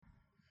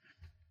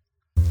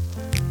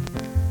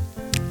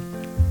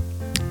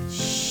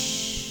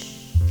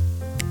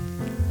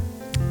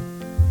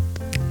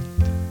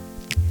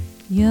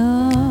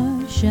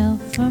Your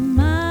shelf or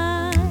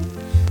mine,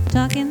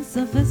 talking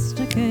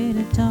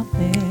sophisticated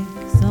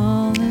topics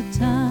all the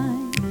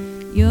time.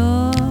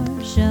 Your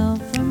shelf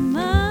or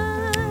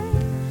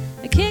mine,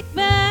 kick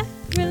back,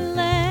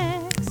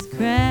 relax,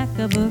 crack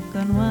a book,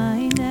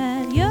 unwind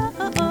at your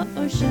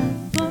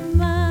shelf or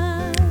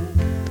mine.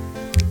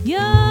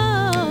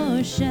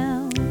 Your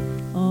shelf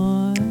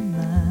or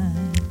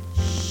mine.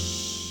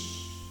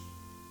 Shh.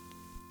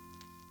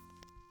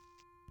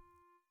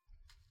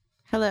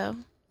 Hello,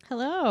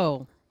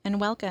 Hello.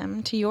 and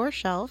welcome to Your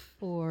Shelf.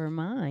 For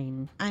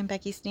mine. I'm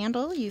Becky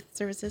Standel, Youth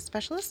Services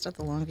Specialist at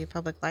the Longview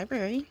Public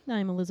Library.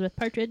 I'm Elizabeth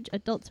Partridge,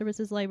 Adult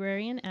Services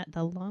Librarian at the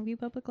Longview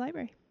Public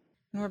Library.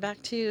 And we're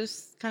back to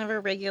kind of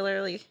a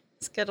regularly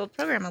scheduled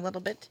program a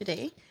little bit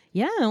today.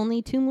 Yeah,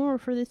 only 2 more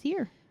for this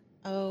year.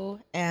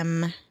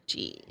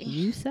 OMG.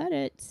 You said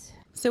it.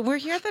 So we're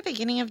here at the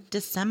beginning of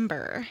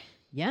December,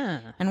 Yeah.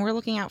 and we're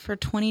looking out for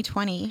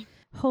 2020.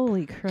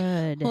 Holy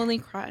crud. Holy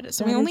crud.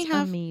 So That we only is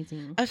have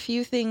amazing. a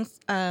few things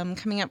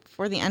coming up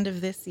for the end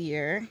of this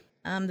year.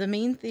 The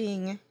main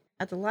thing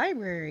at the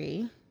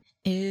library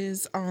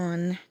is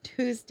on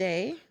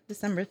Tuesday,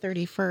 December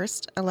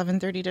 31st,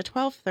 11:30 to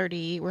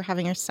 12:30. We're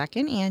having our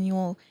second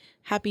annual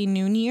Happy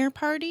New Year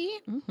party,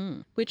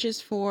 Mm-hmm. which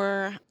is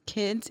for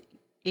kids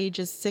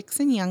ages 6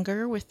 and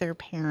younger with their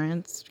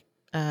parents,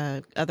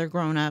 other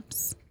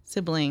grown-ups,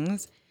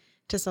 siblings,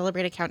 to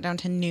celebrate a countdown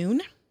to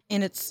noon.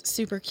 And it's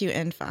super cute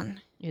and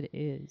fun. It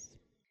is.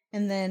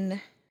 And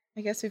then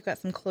I guess we've got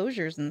some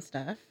closures and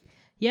stuff.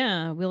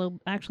 Yeah,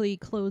 we'll actually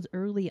close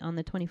early on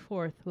the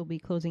 24th. We'll be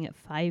closing at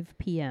 5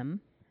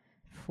 p.m.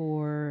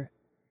 for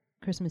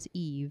Christmas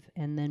Eve,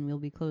 and then we'll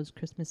be closed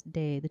Christmas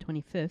Day, the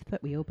 25th,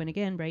 but we open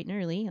again bright and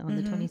early on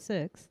the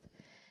 26th.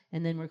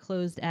 And then we're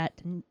closed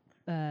at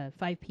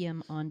 5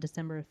 p.m. on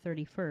December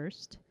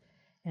 31st,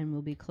 and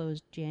we'll be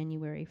closed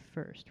January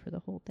 1st for the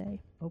whole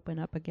day. Open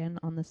up again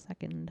on the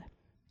 2nd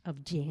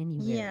of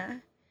January. Yeah.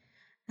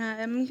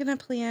 I'm going to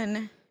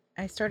plan.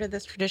 I started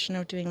this tradition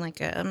of doing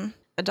like a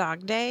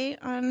dog day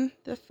on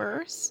the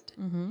 1st.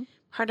 Mm-hmm.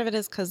 Part of it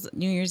is because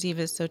New Year's Eve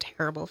is so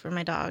terrible for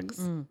my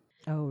dogs.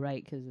 Oh,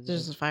 right, because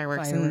There's just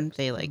fireworks and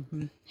they like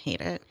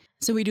hate it.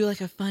 So we do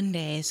like a fun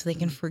day so they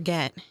can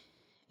forget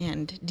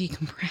and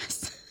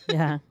decompress.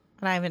 Yeah.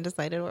 But I haven't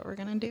decided what we're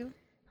going to do.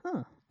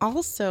 Huh.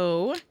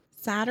 Also,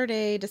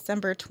 Saturday,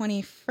 December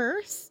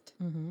 21st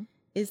Mm-hmm.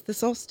 is the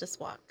solstice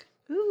walk.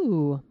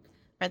 Ooh.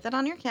 Write that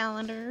on your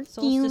calendar.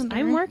 Solstice. I'm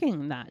Calendar.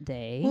 working that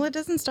day. Well, it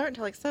doesn't start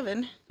until like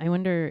 7. I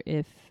wonder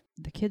if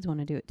the kids want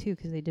to do it too,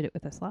 because they did it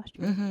with us last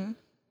year. Mm-hmm.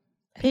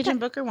 I think Paige and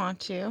Booker want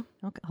to.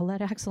 Okay, I'll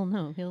let Axel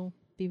know. He'll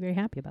be very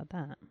happy about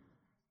that.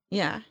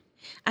 Yeah.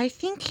 I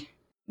think,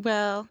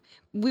 well,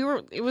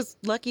 it was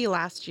lucky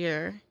last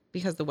year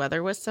because the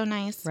weather was so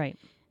nice. Right.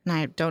 And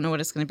I don't know what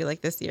it's going to be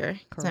like this year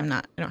because I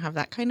don't have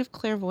that kind of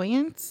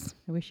clairvoyance.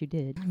 I wish you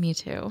did. Me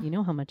too. You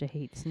know how much I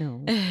hate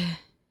snow.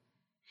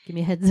 Give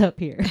me a heads up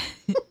here.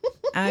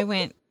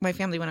 My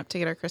family went up to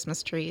get our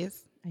Christmas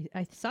trees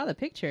I saw the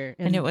picture.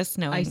 and it was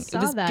snowing. I saw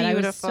it was that. beautiful.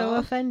 I was so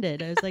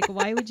offended. I was like,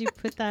 why would you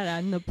put that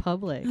on the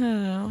public?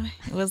 Oh,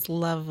 it was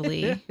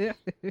lovely.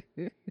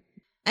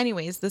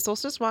 Anyways, the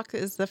solstice walk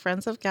is the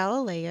Friends of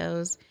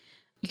Galileo's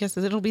because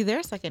it'll be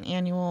their second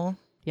annual.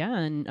 Yeah,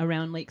 and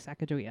around Lake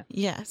Sacagawea.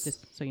 Yes.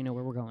 Just so you know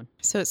where we're going.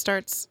 So it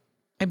starts,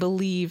 I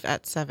believe,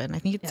 at 7. I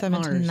think it's At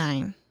 7 to Mars.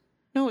 9.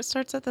 No, it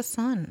starts at the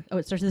sun. Oh,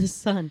 it starts with the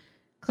sun.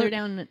 Clear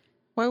down.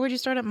 Why would you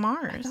start at I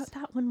Mars? thought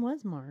that one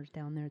was Mars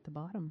down there at the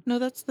bottom. No,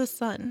 that's the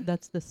sun.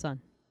 That's the sun.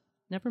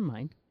 Never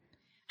mind.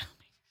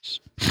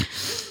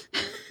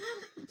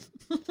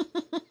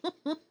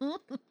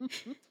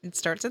 It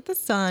starts at the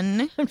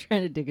sun. I'm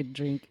trying to dig a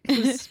drink.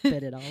 Just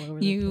spit it all over the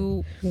place.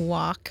 You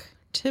walk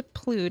to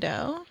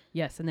Pluto,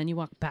 Yes, and then you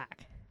walk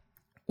back.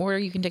 or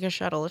you can take a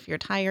shuttle if you're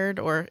tired,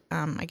 or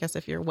I guess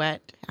if you're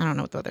wet. I don't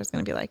know what the weather's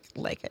going to be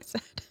like I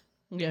said.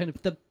 Yeah, and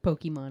if the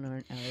Pokemon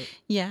aren't out.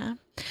 Yeah.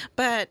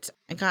 But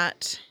I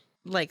got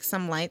like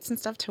some lights and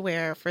stuff to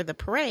wear for the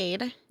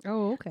parade.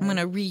 Oh, okay. I'm going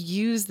to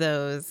reuse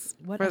those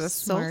What for a the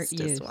smart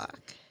solstice use. walk.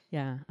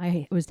 Yeah,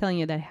 I was telling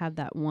you that I have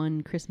that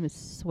one Christmas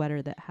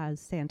sweater that has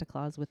Santa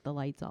Claus with the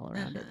lights all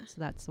around it. So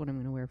that's what I'm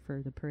going to wear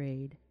for the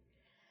parade.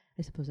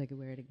 I suppose I could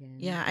wear it again.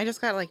 Yeah, I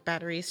just got like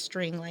battery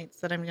string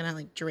lights that I'm going to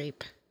like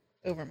drape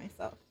over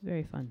myself.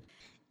 Very fun.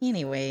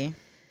 Anyway,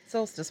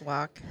 solstice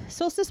walk.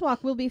 Solstice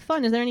walk will be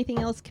fun. Is there anything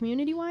else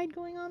community-wide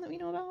going on that we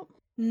know about?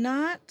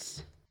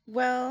 Not,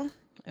 well,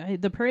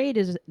 The parade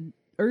is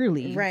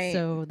early, Right.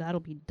 so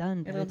that'll be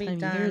done by It'll the be time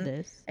you hear done.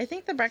 this. I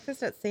think the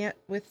breakfast at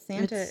with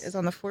Santa It's- is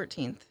on the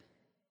 14th.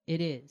 It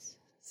is.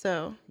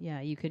 So, Yeah,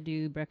 you could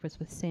do breakfast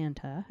with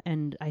Santa,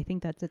 and I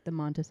think that's at the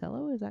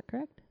Monticello. Is that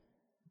correct?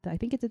 I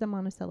think it's at the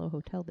Monticello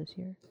Hotel this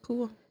year.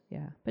 cool.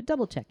 Yeah, but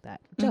double check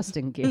that just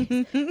in case.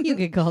 You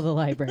could call the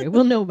library.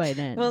 We'll know by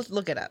then. Well,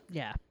 look it up.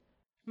 Yeah.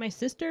 My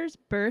sister's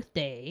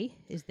birthday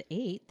is the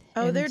 8th.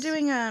 Oh, and they're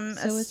doing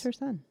so is her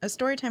son. a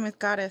story time with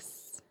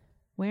Goddess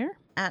Where?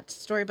 at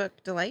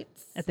Storybook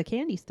Delights. At the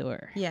candy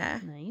store. Yeah,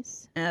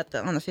 Nice. on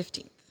the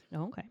 15th.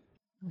 Oh, okay.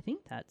 I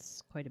think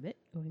that's quite a bit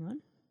going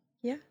on.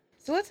 Yeah.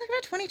 So let's talk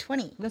about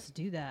 2020. Let's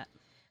do that.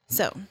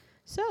 So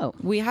So,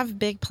 we have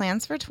big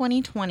plans for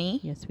 2020.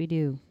 yes, we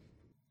do.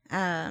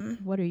 I'm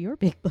What are your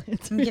big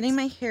plans? getting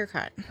my hair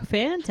cut.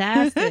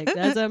 Fantastic.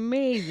 That's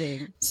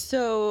amazing.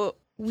 So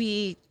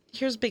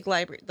here's big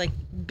library, like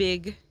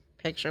big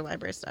picture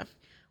library stuff.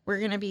 We're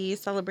going to be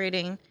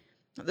celebrating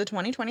the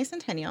 2020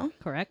 centennial.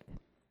 Correct.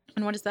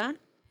 And what is that?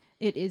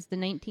 It is the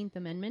 19th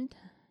Amendment.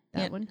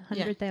 That Yeah, one.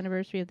 yeah. 100th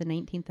anniversary of the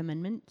 19th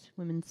Amendment.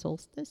 Women's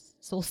solstice.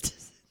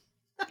 Solstice.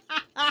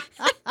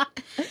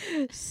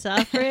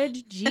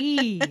 Suffrage.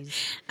 Jeez.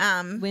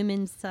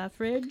 Women's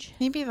suffrage.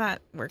 Maybe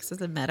that works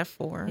as a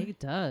metaphor. I think it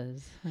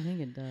does. I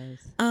think it does.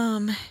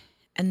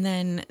 And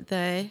then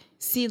the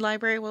Seed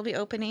Library will be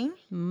opening.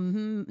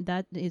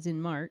 That is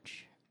in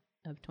March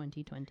of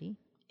 2020.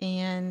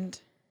 And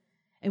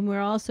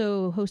we're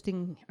also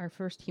hosting our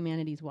first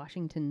Humanities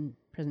Washington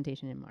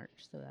presentation in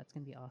March. So that's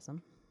going to be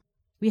awesome.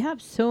 We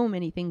have so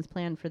many things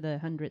planned for the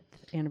 100th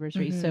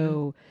anniversary.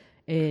 So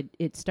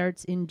it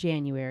starts in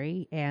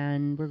January,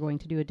 and we're going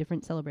to do a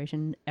different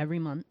celebration every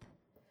month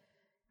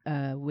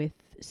with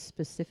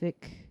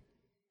specific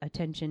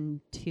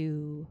attention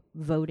to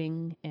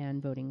voting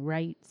and voting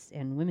rights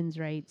and women's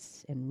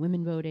rights and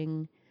women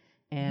voting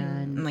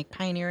and like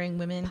pioneering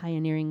women.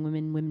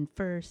 Women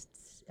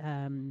firsts.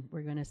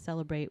 We're going to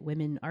celebrate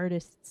women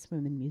artists,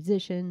 women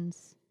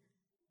musicians,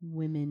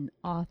 women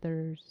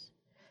authors.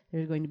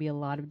 There's going to be a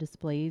lot of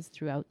displays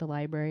throughout the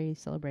library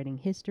celebrating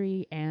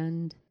history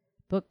and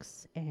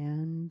books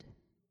and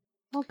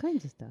all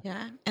kinds of stuff.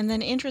 Yeah. And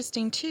then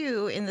interesting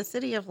too, in the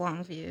city of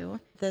Longview,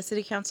 the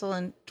city council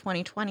in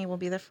 2020 will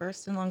be the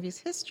first in Longview's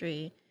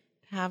history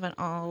to have an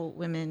all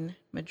women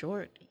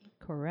majority.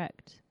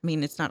 Correct. I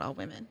mean, it's not all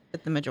women,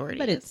 but the majority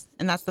But is.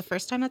 And that's the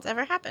first time that's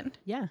ever happened,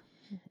 Yeah.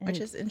 And which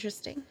is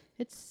interesting.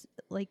 it's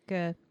like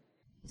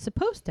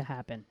supposed to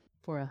happen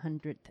for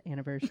 100th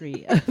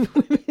anniversary of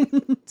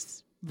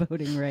women's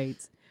voting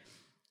rights.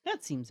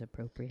 That seems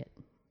appropriate.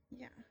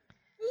 Yeah.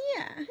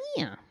 Yeah.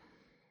 Yeah.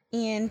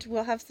 And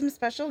we'll have some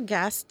special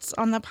guests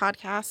on the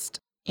podcast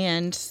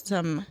and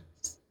some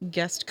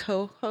guest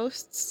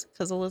co-hosts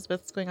because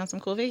Elizabeth's going on some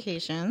cool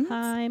vacations.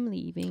 I'm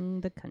leaving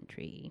the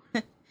country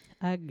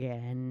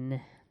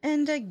again.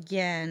 And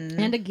again.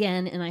 And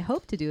again, and I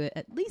hope to do it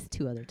at least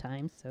 2 other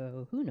times,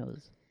 so who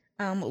knows?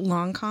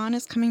 LongCon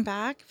is coming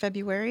back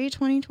February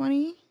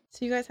 2020.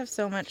 So you guys have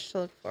so much to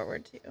look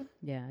forward to.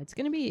 Yeah, it's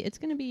gonna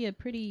be a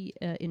pretty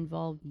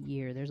involved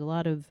year. There's a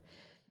lot of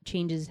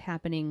changes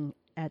happening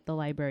at the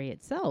library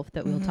itself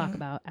that we'll talk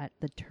about at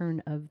the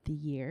turn of the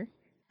year.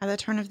 At the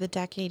turn of the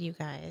decade, you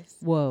guys.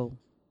 Whoa,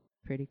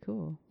 pretty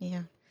cool.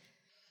 Yeah.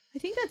 I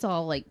think that's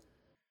all like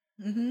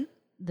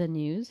the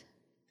news.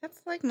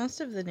 That's like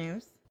most of the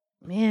news.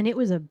 Man, it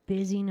was a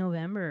busy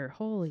November.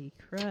 Holy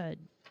crud.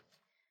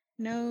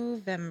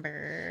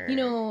 November. You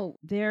know,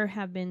 there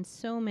have been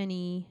so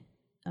many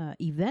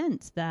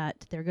events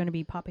that they're going to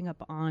be popping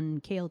up on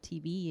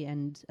KLTV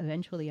and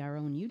eventually our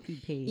own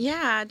YouTube page.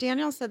 Yeah,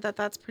 Daniel said that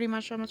that's pretty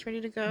much almost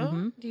ready to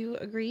go. Do you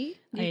agree?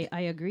 I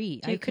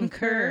agree. Do you I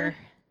concur.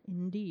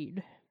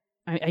 Indeed.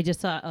 I just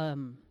saw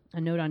a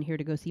note on here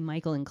to go see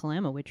Michael in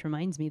Kalama, which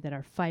reminds me that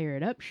our Fire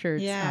It Up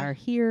shirts are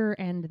here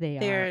and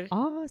they're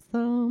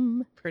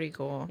awesome. Pretty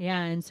cool. Yeah,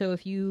 and so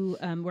if you,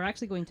 we're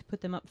actually going to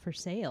put them up for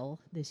sale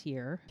this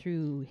year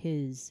through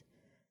his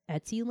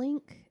Etsy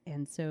link.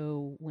 And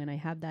so when I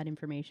have that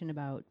information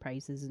about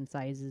prices and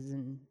sizes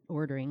and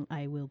ordering,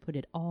 I will put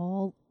it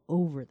all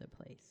over the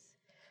place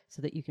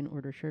so that you can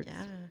order shirts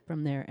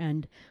from there.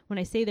 And when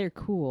I say they're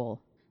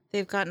cool,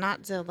 they've got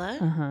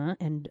Notzilla.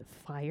 And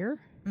fire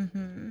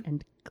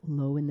and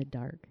glow in the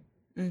dark.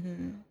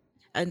 And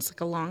it's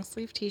like a long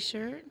sleeve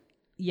t-shirt.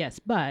 Yes,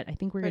 but I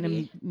think we're going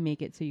to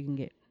make it so you can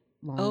get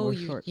long or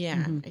short.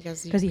 Yeah, I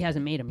guess because he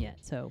hasn't made them yet,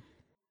 so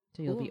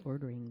you'll be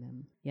ordering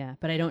them. Yeah,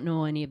 but I don't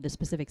know any of the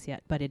specifics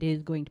yet, but it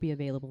is going to be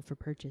available for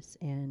purchase,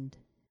 and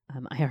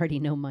I already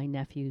know my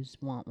nephews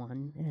want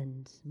one,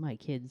 and my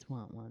kids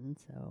want one,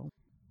 so.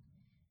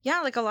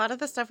 Yeah, like a lot of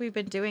the stuff we've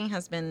been doing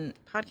has been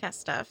podcast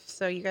stuff,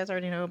 so you guys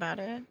already know about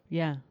it.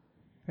 Yeah,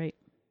 right.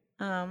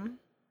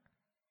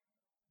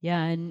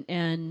 Yeah,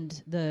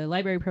 and the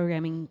library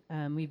programming,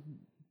 we've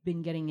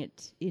been getting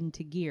it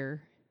into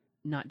gear,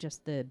 not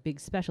just the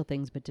big special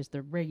things, but just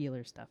the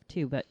regular stuff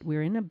too. But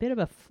we're in a bit of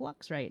a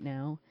flux right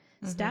now,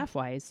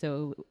 staff-wise,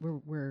 so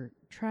we're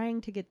trying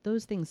to get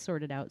those things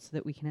sorted out so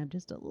that we can have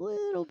just a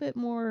little bit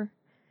more,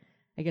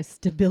 I guess,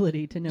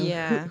 stability to know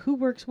who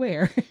works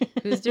where.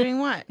 Who's doing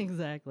what.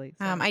 Exactly.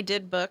 So. I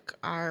did book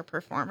our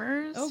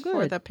performers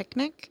for good. the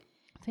picnic.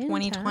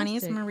 2020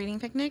 Summer Reading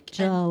Picnic.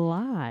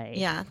 July.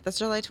 Yeah, that's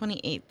July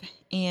 28th.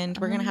 And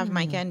we're going to have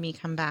Micah and me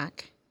come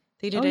back.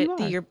 They did it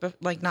the year,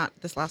 like not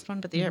this last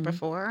one, but the year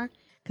before.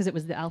 Because it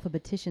was the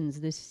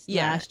Alphabeticians last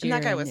year.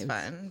 And that guy was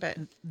fun. But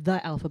the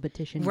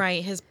Alphabetician.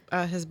 Right.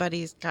 His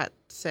buddies got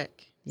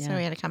sick. Yeah. So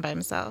he had to come by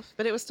himself.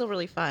 But it was still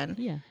really fun.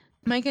 Yeah.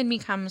 Micah and me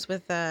comes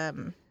with a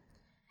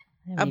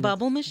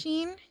bubble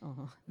machine.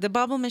 The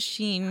bubble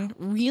machine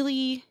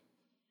really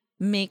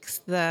makes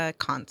the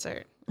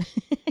concert.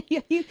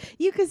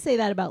 You could say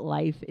that about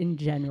life in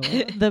general.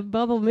 The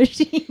bubble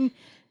machine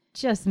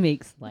just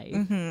makes life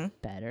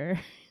better.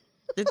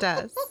 It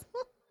does.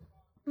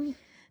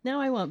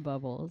 Now I want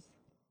bubbles.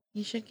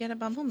 You should get a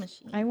bubble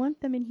machine. I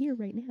want them in here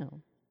right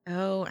now.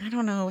 Oh, I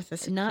don't know with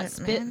this Not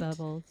equipment. spit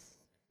bubbles.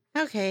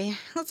 Okay,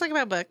 let's talk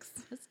about books.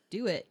 Let's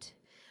do it.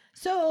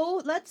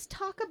 So let's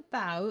talk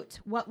about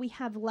what we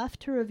have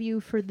left to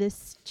review for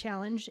this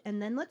challenge,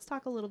 and then let's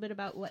talk a little bit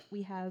about what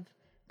we have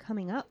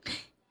coming up.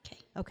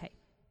 Okay.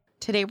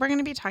 Today we're going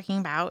to be talking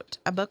about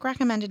a book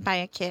recommended by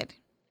a kid.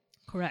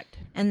 Correct.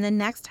 And the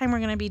next time we're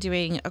going to be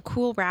doing a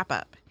cool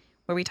wrap-up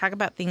where we talk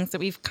about things that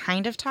we've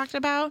kind of talked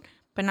about,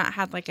 but not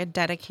had like a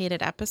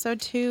dedicated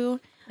episode to.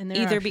 And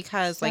there Either are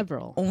because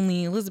several. like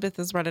only Elizabeth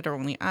has read it or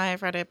only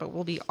I've read it, but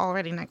we'll be all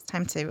ready next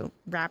time to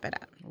wrap it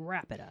up.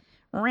 Wrap it up.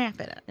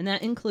 Wrap it up. And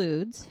that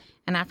includes...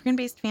 An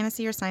African-based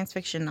fantasy or science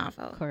fiction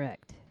novel.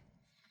 Correct.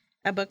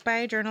 A book by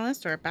a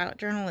journalist or about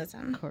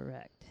journalism.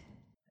 Correct.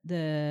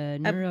 The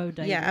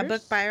neurodiverse. Yeah, a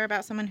book by or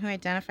about someone who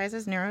identifies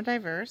as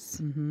neurodiverse.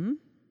 Mm-hmm.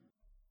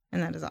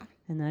 And that is all.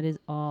 And that is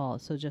all.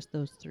 So just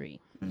those three.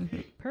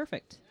 Mm-hmm.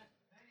 Perfect.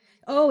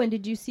 Oh, and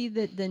did you see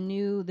that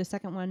the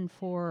second one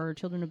for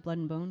Children of Blood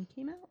and Bone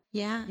came out?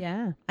 Yeah.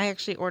 Yeah. I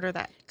actually ordered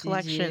that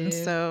collection, you?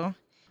 so...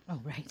 Oh,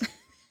 right.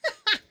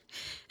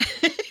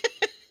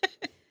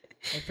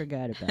 I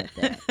forgot about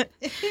that.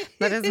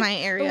 That is my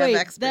area Wait, of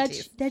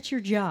expertise. that's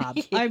your job.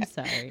 I'm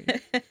sorry.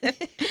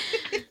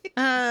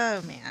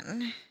 Oh,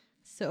 man.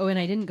 So, and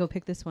I didn't go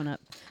pick this one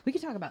up. We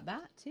could talk about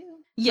that, too.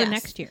 Yes. For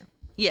next year.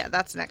 Yeah,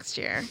 that's next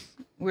year.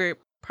 We're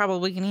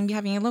probably going to be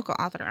having a local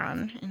author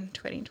on in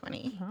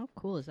 2020. How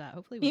cool is that?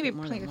 Hopefully we'll Maybe get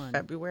more like than one.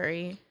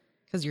 February,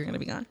 because you're going to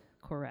be gone.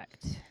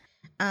 Correct.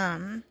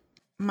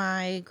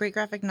 My Great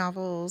Graphic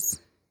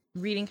Novels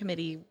reading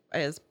committee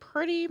is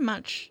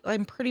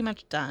I'm pretty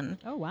much done.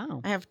 Oh, wow.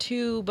 I have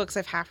 2 books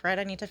I've half read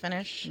I need to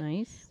finish.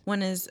 Nice.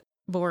 One is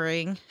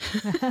boring.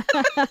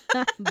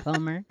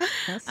 Bummer.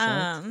 That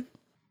sucks.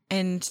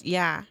 And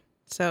yeah,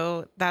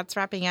 so that's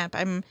wrapping up.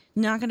 I'm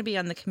not going to be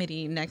on the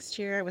committee next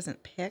year. I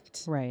wasn't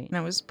picked. Right. And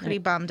I was pretty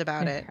bummed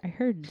about it. I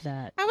heard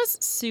that. I was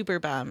super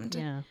bummed.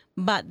 Yeah.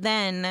 But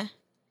then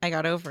I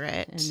got over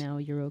it. And now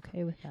you're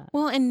okay with that.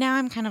 Well, and now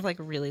I'm kind of like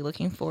really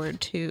looking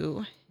forward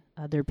to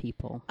Other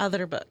people.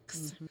 other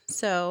books.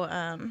 So,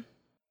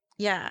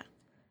 yeah,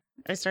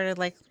 I started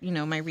like,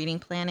 my reading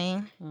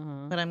planning,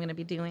 Uh-huh. what I'm going to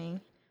be doing,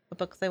 what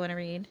books I want to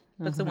read,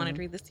 books I wanted to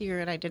read this year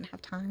and I didn't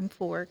have time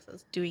for because I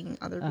was doing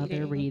other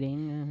reading. Other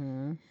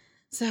reading.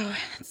 So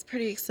it's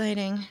pretty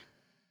exciting.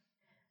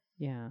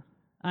 Yeah.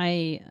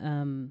 I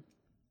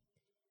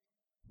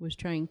was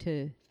trying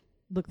to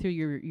look through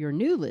your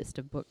new list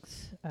of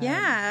books.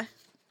 Yeah.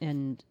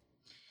 And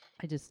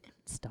I just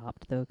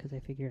stopped, though, because I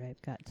figured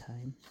I've got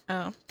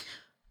time.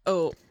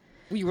 Oh,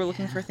 you were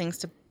looking for things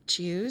to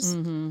choose?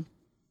 Mm-hmm.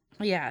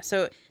 Yeah.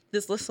 So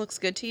this list looks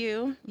good to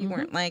you? You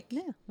weren't like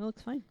Yeah, it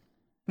looks fine.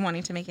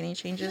 wanting to make any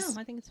changes?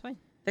 No, I think it's fine.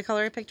 The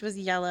color I picked was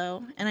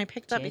yellow, and I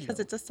picked up because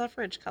Yellow. it's a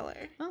suffrage color.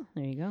 Oh,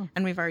 there you go.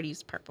 And we've already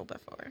used purple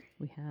before.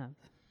 We have.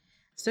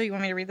 So you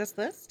want me to read this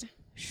list?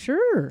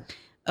 Sure.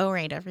 All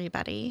right,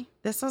 everybody.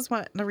 This is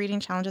what the reading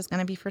challenge is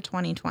going to be for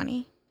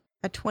 2020.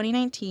 A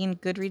 2019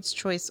 Goodreads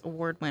Choice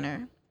Award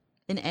winner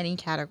in any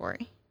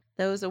category.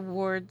 Those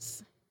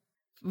awards,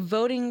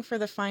 voting for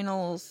the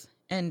finals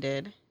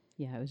ended.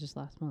 Yeah, it was just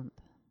last month.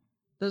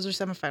 Those are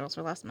semifinals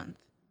for last month.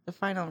 The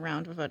final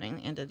round of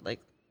voting ended like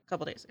a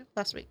couple days ago.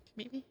 Last week,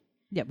 maybe.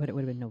 Yeah, but it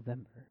would have been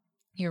November.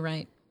 You're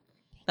right.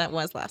 That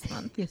was last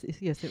month. Yes, it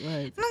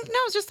was. No,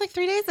 it was just like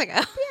 3 days ago.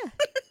 Yeah,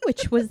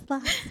 which was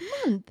last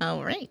month.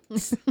 All right.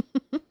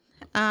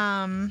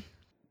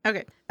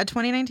 Okay. A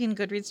 2019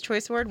 Goodreads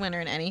Choice Award winner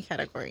in any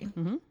category.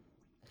 Mm-hmm.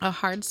 A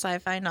hard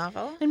sci-fi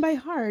novel. And by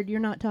hard, you're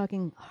not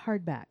talking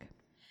hardback.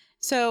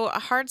 So a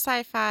hard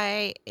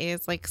sci-fi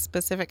is like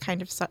specific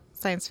kind of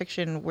science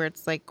fiction where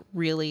it's like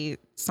really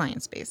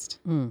science-based.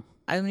 Mm.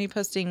 I'm going to be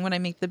posting when I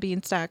make the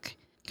Beanstalk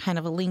kind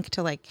of a link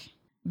to like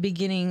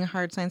beginning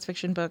hard science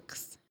fiction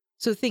books.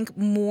 So think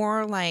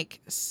more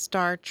like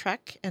Star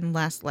Trek and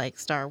less like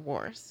Star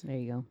Wars. There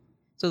you go.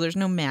 So there's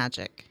no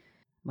magic.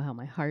 Wow,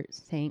 my heart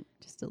sank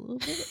just a little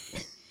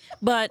bit.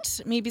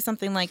 But maybe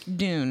something like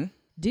Dune.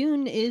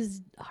 Dune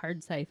is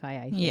hard sci-fi,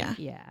 I think. Yeah.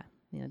 Yeah.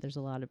 Yeah, there's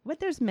a lot of... But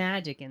there's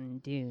magic in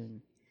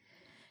Dune.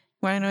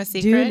 Want to know a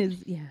secret? Dune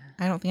is... Yeah.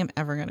 I don't think I'm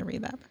ever going to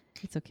read that book.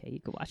 It's okay. You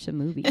can watch the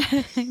movie.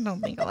 I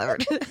don't think I'll ever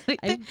do that.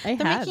 I They're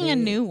have making a it.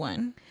 new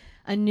one.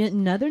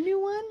 Another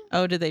new one?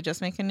 Oh, did they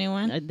just make a new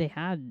one? They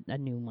had a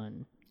new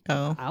one.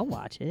 Oh. I'll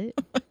watch it.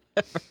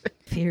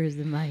 Fear is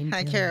the mind.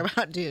 I killer. care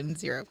about Dune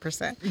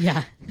 0%.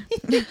 Yeah.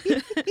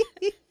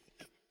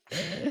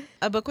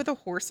 A book with a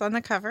horse on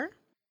the cover.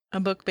 A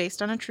book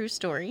based on a true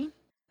story.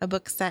 A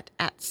book set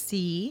at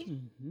sea.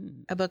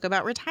 Mhm. A book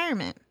about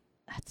retirement.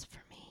 That's for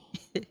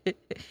me.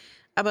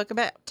 A book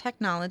about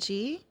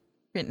technology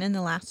written in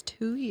the last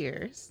 2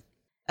 years.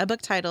 A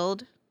book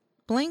titled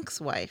Blank's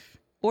Wife,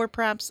 or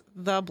perhaps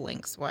The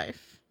Blank's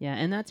Wife. Yeah,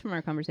 and that's from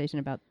our conversation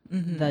about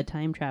the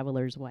time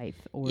traveler's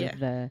wife or Yeah.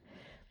 the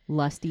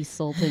Lusty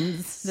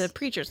Sultans. The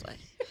Preacher's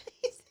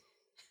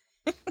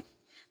Wife.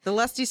 The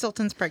Lusty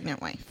Sultan's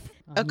Pregnant Wife.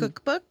 A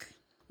cookbook.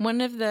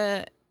 One of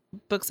the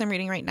books I'm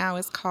reading right now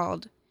is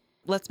called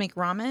Let's Make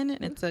Ramen,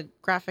 and it's a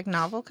graphic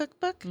novel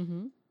cookbook.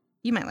 Mm-hmm.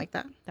 You might like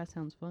that. That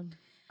sounds fun.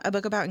 A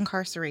book about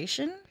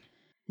incarceration.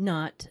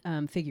 Not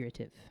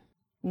figurative.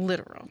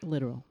 Literal.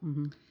 Literal.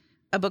 Mm-hmm.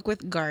 A book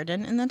with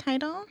garden in the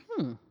title.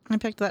 Hmm. I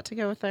picked that to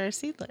go with our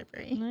seed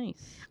library.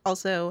 Nice.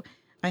 Also,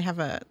 I have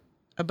a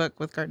book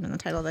with garden in the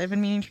title that I've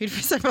been meaning to read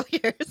for several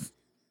years.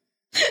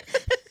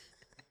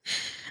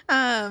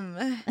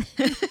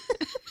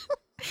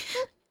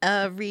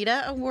 A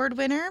Rita Award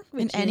winner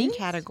in Which any is?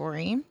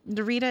 category.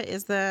 The Rita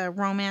is the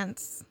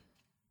romance.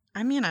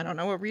 I mean, I don't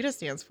know what Rita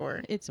stands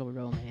for. It's a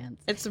romance.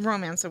 It's a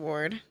romance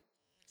award.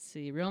 Let's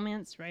see,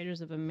 Romance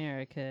Writers of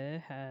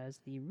America has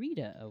the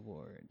Rita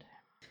Award.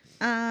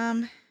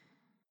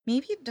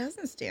 Maybe it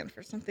doesn't stand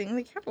for something.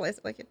 They capitalize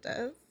it like it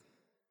does.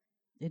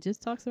 It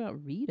just talks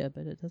about Rita,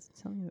 but it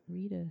doesn't tell me what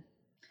Rita.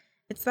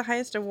 It's the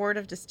highest award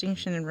of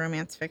distinction in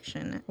romance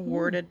fiction,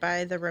 awarded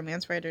by the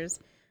Romance Writers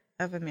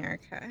of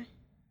America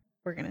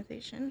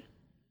organization.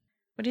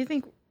 What do you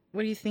think?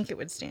 What do you think it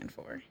would stand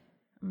for?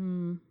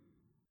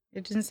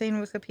 It didn't say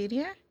in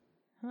Wikipedia.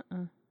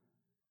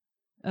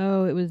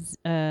 Oh, it was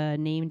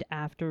named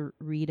after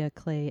Rita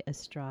Clay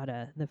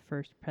Estrada, the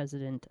first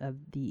president of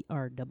the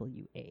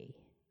RWA.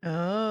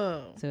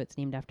 Oh. So it's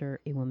named after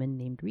a woman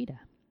named Rita.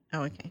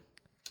 Oh, okay.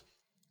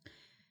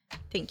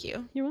 Thank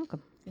you. You're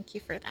welcome. Thank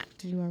you for that.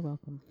 You are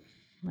welcome.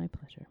 My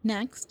pleasure.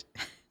 Next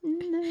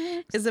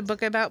Next. is a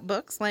book about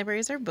books,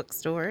 libraries, or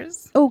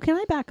bookstores. Oh, can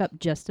I back up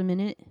just a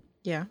minute?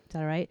 Yeah. Is that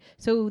all right?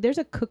 So there's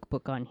a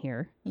cookbook on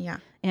here. Yeah.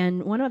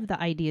 And one of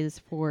the ideas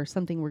for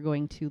something we're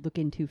going to look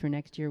into for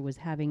next year was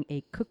having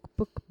a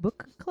cookbook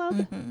book club.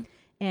 Mm-hmm.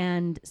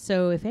 And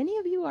so if any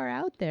of you are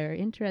out there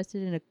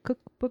interested in a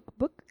cookbook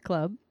book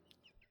club,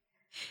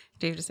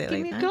 Do you have to say it give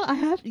like me a that? call. I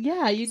have,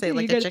 yeah, you Say it do.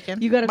 like you a gotta,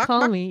 chicken. You got to Buck, call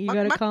buck, me. You buck,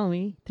 got to buck. call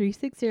me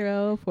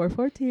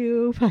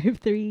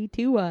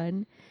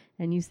 360-442-5321,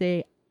 and you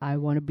say, I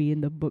want to be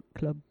in the book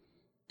club.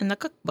 In the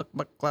cookbook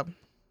book club.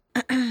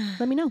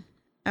 Let me know.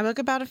 A book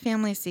about a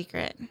family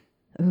secret.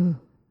 Oh,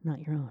 not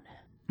your own.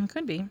 It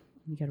could be.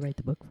 You got to write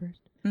the book first.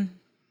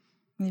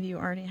 Maybe you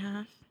already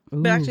have.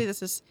 Ooh, But actually,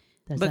 this is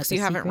is books that you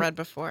the haven't secret? read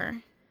before.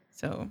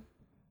 So,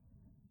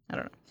 I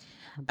don't know.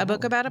 How A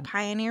book one? about a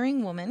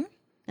pioneering woman.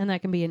 And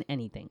that can be in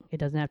anything. It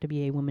doesn't have to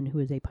be a woman who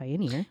is a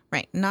pioneer.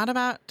 Right. Not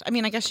about, I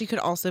mean, I guess she could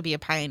also be a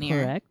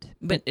pioneer. Correct.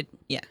 But it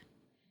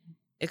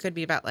could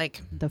be about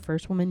like, The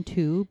first woman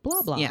to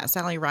blah, blah. yeah,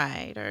 Sally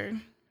Ride or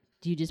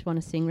Do you just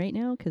want to sing right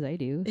now? Because I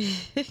do.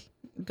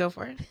 go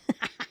for it.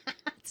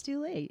 It's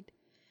too late.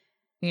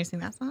 You gonna sing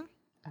that song?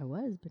 I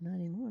was, but not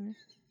anymore.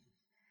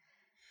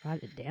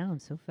 Brought it down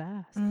so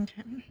fast.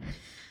 Okay.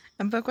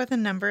 A book with a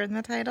number in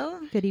the title.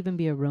 Could even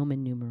be a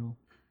Roman numeral.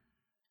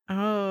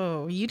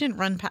 Oh, you didn't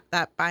run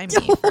that by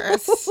me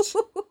first.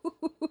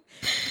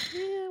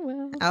 Yeah,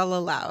 well. I'll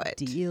allow it.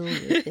 Deal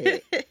with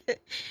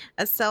it.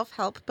 A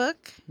self-help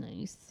book.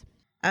 Nice.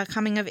 A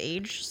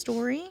coming-of-age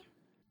story.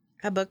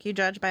 A book you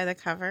judge by the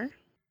cover.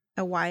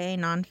 A YA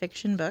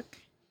nonfiction book.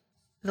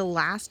 The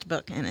last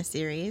book in a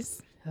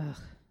series. Ugh.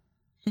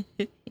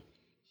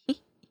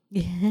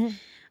 Yeah.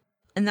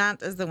 And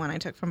that is the one I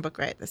took from Book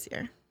Riot this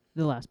year.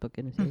 The last book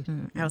in a series.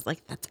 I was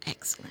like, that's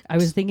excellent. I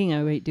was thinking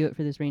I would do it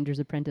for this Ranger's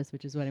Apprentice,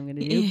 which is what I'm going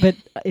to do. But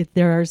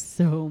there are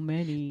so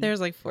many.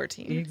 There's like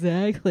 14.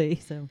 Exactly.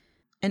 So,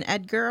 An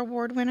Edgar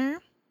Award winner.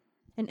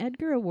 and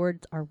Edgar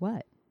Awards are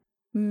what?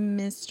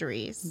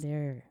 Mysteries.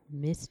 They're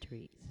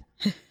mysteries.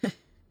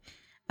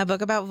 A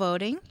book about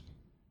voting.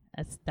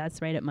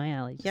 That's right up my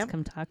alley. Just Yep.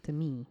 come talk to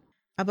me.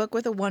 A book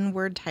with a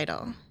one-word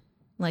title.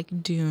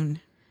 Like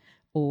Dune.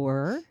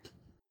 Or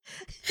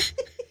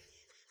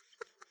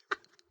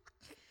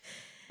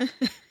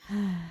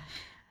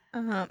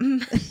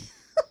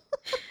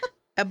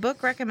A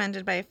book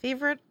recommended by a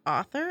favorite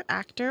author,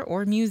 actor,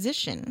 or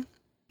musician.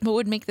 What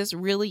would make this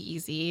really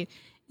easy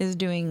is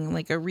doing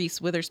like a Reese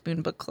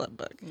Witherspoon book club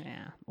book.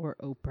 yeah, or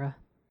Oprah.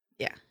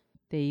 Yeah.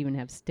 They even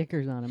have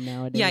stickers on them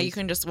nowadays. Yeah, you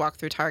can just walk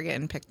through Target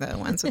and pick the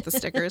ones with the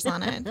stickers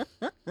on it.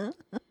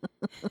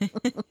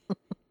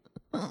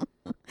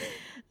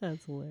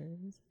 That's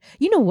hilarious.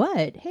 You know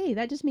what? Hey,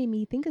 that just made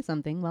me think of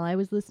something. While I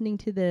was listening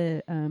to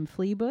the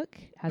Flea book,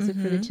 Has It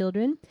for the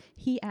Children,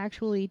 he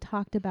actually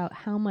talked about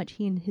how much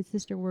he and his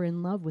sister were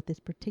in love with this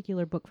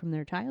particular book from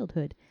their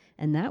childhood.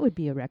 And that would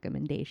be a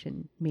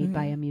recommendation made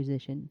by a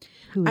musician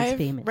who is I've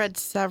famous. read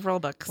several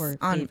books Or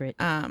on favorite.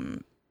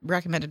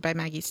 recommended by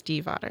Maggie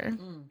Stiefvater.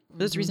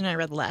 There's a reason I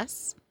read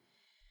less.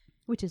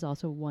 Which is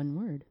also one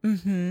word.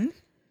 Mm-hmm.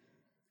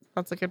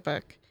 That's a good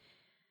book.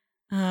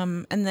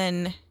 And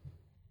then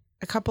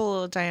a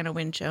couple of Diana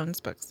Wynne Jones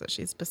books that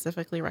she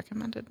specifically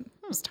recommended.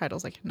 Those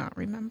titles I cannot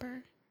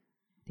remember.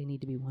 They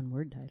need to be one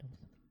word titles.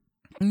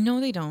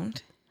 No, they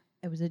don't.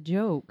 It was a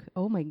joke.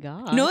 Oh my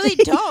God. No, they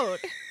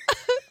don't.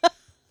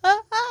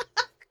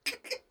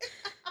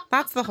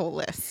 That's the whole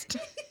list.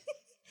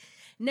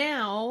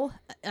 Now,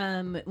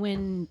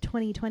 when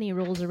 2020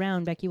 rolls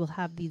around, Becky will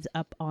have these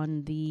up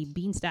on the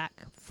Beanstack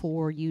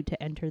for you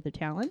to enter the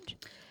challenge.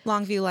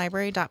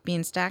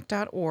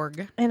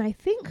 longviewlibrary.beanstack.org. And I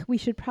think we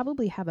should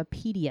probably have a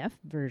PDF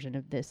version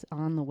of this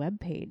on the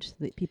webpage so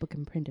that people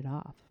can print it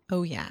off.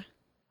 Oh, yeah.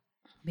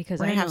 Because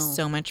We're I going to have know-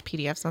 so much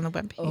PDFs on the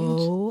webpage.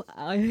 Oh,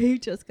 I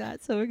just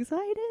got so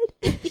excited.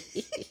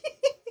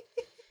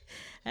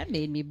 That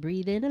made me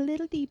breathe in a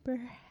little deeper.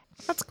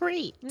 That's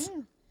great. Yeah.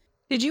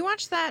 Did you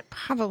watch that?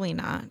 Probably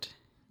not.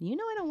 You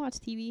know I don't watch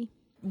TV.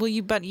 Well,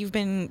 you've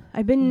been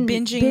I've been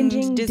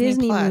binging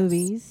Disney Plus.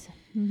 movies.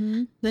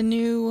 Mm-hmm. the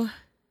new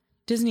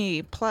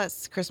Disney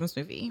Plus Christmas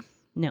movie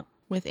No.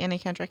 with Anna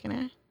Kendrick in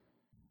it,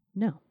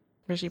 No.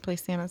 where she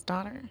plays Santa's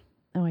daughter.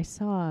 Oh, I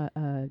saw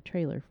a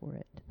trailer for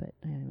it, but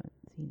I haven't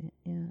seen it.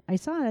 Yeah. I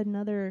saw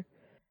another,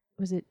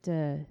 was it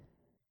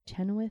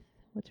Chenoweth?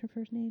 What's her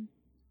first name?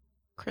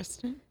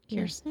 Kirsten?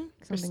 Yeah, Kirsten?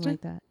 Something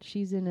like that.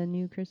 She's in a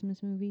new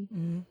Christmas movie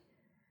Mm.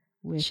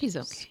 with She's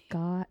okay.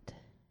 Scott,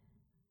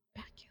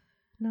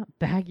 Bakula. not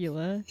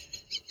Bagula.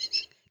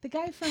 The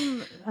guy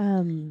from,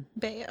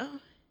 Bayo.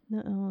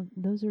 no,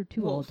 those are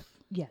too Wolf. old.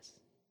 Yes.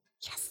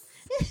 Yes.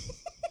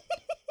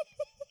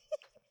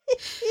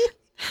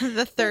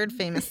 The third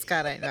famous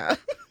Scott I know.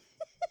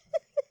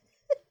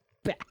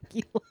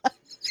 Bagula.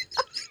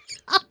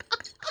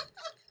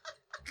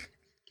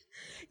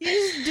 You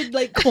just did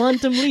like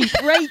Quantum Leap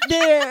right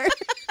there.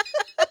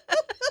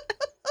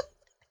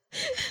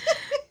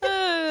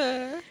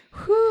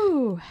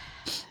 Whew.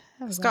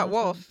 That was Scott awesome.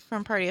 Wolf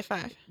from Party of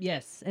Five.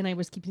 Yes, and I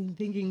was keeping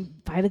thinking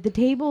five at the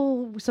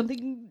table,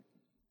 something,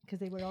 because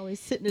they were always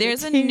sitting.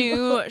 There's at a the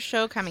table. new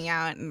show coming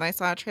out, and I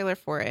saw a trailer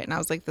for it, and I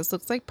was like, this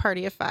looks like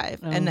Party of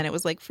Five. Oh. And then it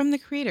was like from the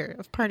creator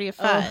of Party of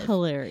Oh, Five.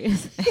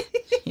 hilarious!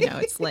 You know,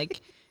 it's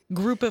like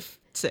Group of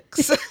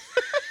Six.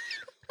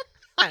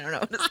 I don't know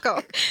what it's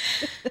called.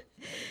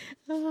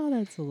 Oh,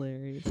 that's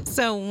hilarious.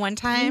 So one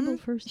Table time,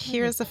 first time.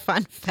 here's a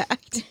fun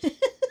fact.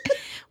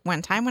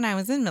 One time when I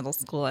was in middle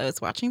school, I was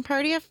watching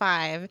Party of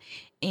Five,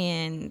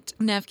 and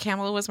Nev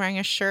Campbell was wearing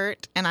a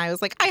shirt, and I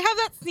was like, I have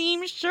that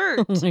same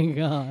shirt. Oh my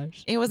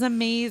gosh! It was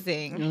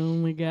amazing. Oh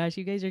my gosh!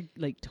 You guys are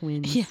like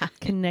twins, Yeah.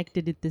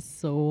 connected at the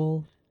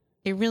soul.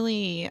 I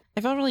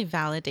felt really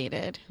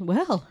validated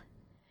Well,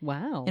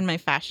 wow, in my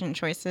fashion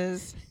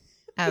choices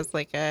as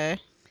like a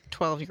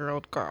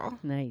 12-year-old girl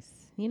nice.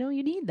 You know,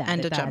 you need that. and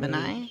a at that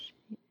Gemini. age.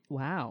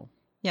 Wow.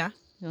 Yeah.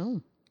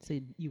 Oh, so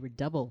you were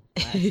double.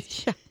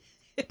 blessed. Yeah.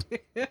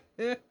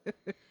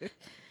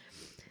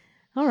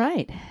 All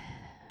right.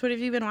 What have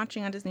you been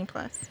watching on Disney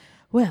Plus?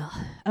 Well,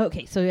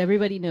 okay, so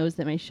everybody knows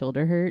that my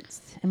shoulder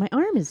hurts and my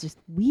arm is just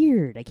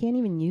weird. I can't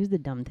even use the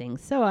dumb thing.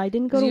 So I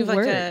didn't go to You have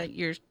work.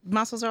 your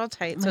muscles are all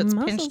tight, so My it's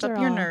muscles pinched up are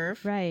your all-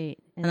 nerve, Right.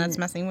 and that's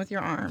messing with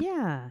your arm.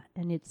 Yeah,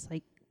 and it's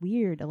like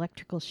weird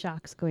electrical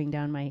shocks going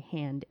down my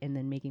hand and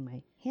then making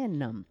my hand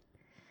numb,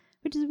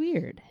 which is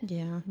weird.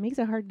 Yeah. It makes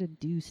it hard to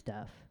do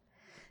stuff.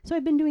 So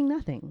I've been doing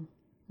nothing.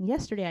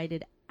 Yesterday I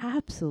did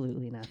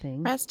absolutely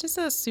nothing. Rest is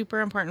a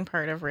super important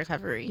part of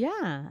recovery.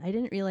 Yeah, I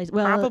didn't realize.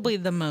 Well, Probably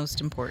the most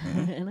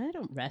important. and I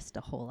don't rest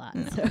a whole lot,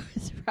 No. so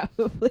it's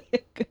probably a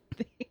good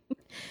thing.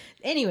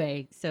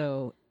 Anyway,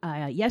 so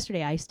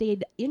yesterday I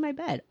stayed in my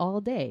bed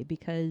all day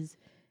because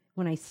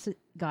when I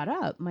got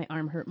up, my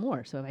arm hurt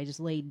more. So if I just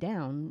laid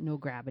down, no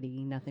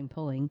gravity, nothing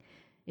pulling,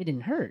 it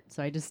didn't hurt.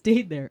 So I just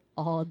stayed there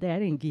all day. I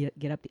didn't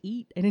get up to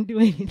eat. I didn't do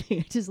anything.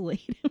 I just laid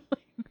in my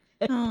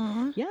bed.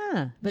 Aw.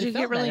 Yeah. But Did it you get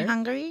felt really better.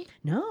 hungry?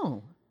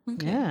 No.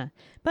 Okay. Yeah.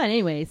 But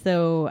anyway,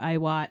 so I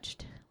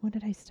watched, what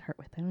did I start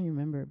with? I don't even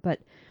remember.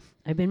 But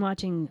I've been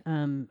watching,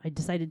 I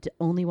decided to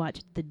only watch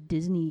the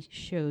Disney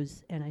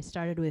shows, and I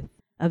started with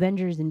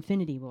Avengers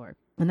Infinity War.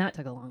 And that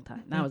took a long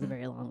time. That was a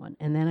very long one.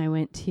 And then I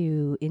went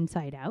to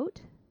Inside Out,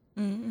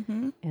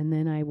 Mm-hmm. and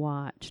then I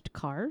watched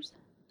Cars,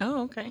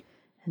 Oh, okay.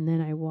 and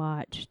then I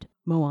watched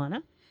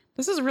Moana.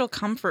 This is real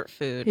comfort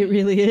food. It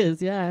really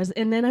is, yes.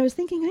 And then I was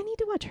thinking, I need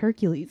to watch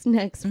Hercules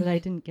next, but I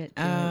didn't get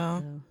to Oh.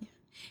 it. So.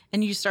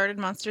 And you started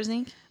Monsters,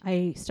 Inc.?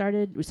 I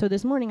started, so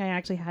this morning I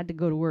actually had to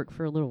go to work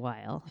for a little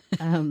while.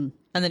 And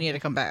then you had to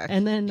come back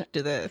And then,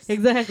 to this.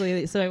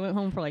 exactly, so I went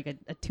home for like a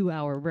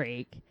 2-hour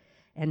break.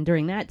 And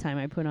during that time,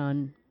 I put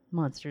on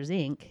Monsters,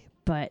 Inc.,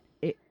 but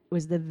it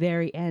was the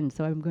very end.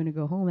 So I'm going to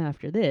go home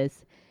after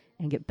this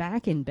and get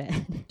back in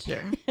bed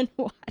Sure. and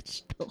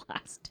watch the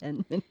last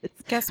 10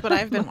 minutes. Guess what of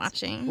I've been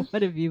Monsters. watching?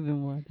 What have you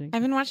been watching?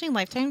 I've been watching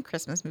Lifetime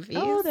Christmas movies.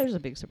 Oh, there's a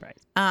big surprise.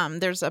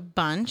 There's a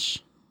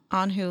bunch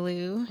on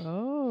Hulu.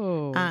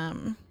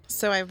 Oh,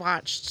 So I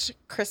watched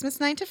Christmas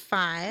 9 to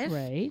 5.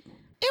 right.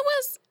 It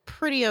was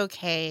pretty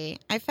okay.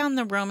 I found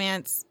the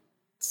romance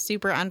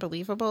super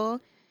unbelievable.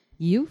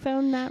 You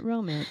found that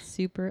romance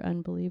super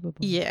unbelievable.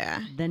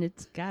 Yeah. Then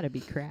it's got to be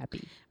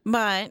crappy.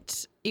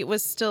 But it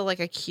was still like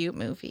a cute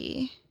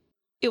movie.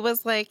 It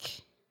was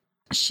like,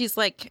 she's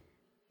like,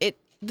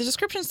 the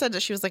description said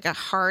that she was like a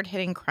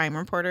hard-hitting crime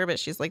reporter, but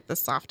she's like the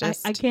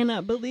softest. I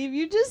cannot believe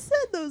you just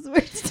said those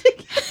words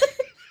together.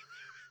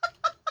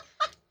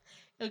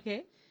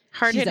 Okay.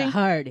 Hard She's a hitting.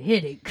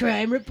 hard-hitting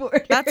crime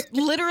reporter. That's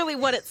literally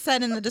what it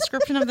said in the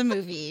description of the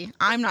movie.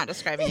 I'm not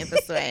describing it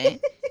this way.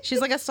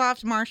 She's like a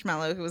soft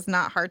marshmallow who is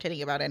not hard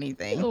hitting about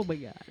anything. Oh my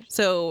gosh.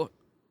 So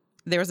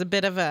there was a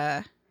bit of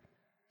a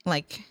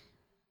like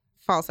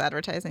false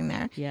advertising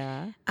there.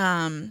 Yeah.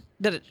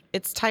 But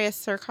it's Taya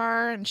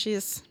Sircar,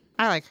 and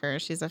I like her.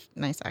 She's a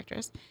nice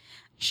actress.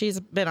 She's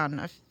been on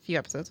a few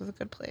episodes of The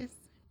Good Place.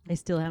 I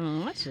still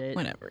haven't watched it.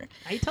 Whatever.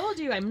 I told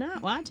you I'm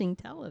not watching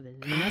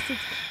television unless it's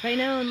right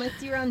now.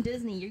 Unless you're on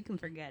Disney, you can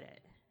forget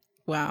it.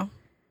 Wow.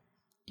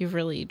 You've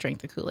really drank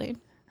the Kool-Aid.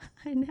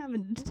 I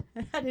haven't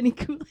had any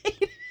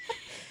Kool-Aid.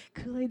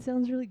 Kool-Aid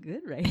sounds really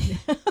good right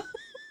now.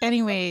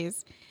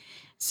 Anyways,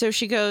 so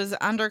she goes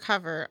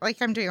undercover,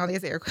 like I'm doing all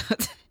these air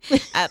quotes,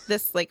 at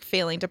this like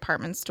failing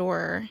department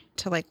store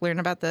to like learn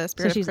about the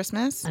spirit of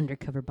Christmas.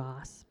 Undercover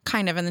boss.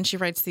 Kind of. And then she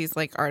writes these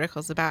like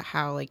articles about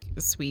how like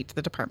sweet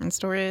the department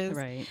store is.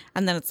 Right.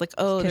 And then it's like,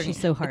 oh, she's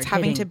so it's having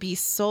hard-hitting. to be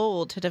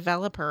sold to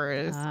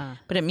developers.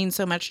 But it means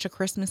so much to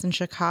Christmas in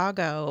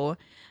Chicago.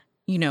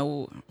 You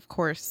know, of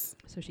course.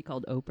 So she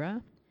called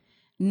Oprah.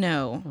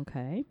 No.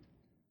 Okay.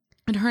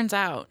 It turns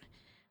out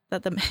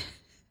that the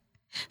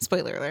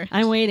spoiler alert.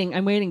 I'm waiting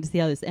to see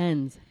how this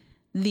ends.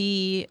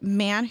 The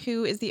man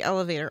who is the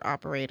elevator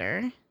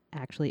operator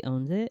Actually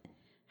owns it.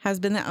 has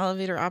been the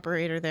elevator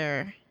operator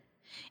there.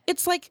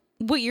 It's like,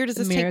 what year does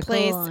this Miracle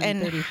take place on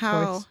and 34th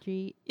how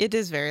Street. it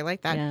is very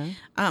like that.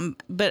 Yeah.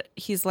 But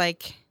he's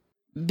like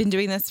been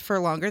doing this for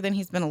longer than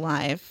he's been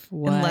alive.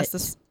 What? Unless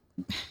this,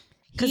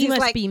 He he's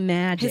must like, be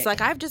magic. he's like,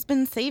 I've just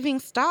been saving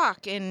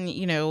stock in,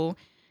 you know,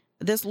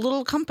 this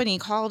little company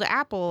called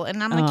Apple.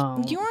 And I'm like,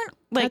 Oh. you aren't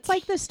like, That's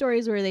like the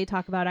stories where they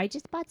talk about, I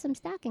just bought some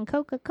stock in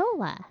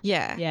Coca-Cola.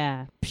 yeah.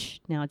 Yeah. Psh,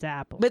 now it's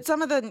Apple. But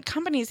some of the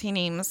companies he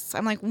names,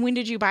 I'm like, when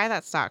did you buy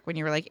that stock? When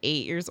you were like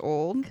 8 years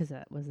old? Because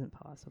that wasn't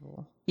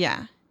possible.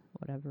 Yeah.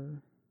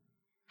 Whatever.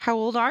 How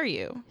old are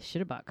you? Should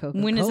have bought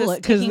Coca-Cola. When is this 'cause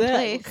taking that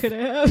place? Could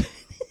have.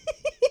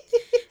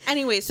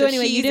 Anyway, So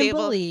anyway, you he's didn't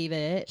able, believe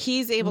it.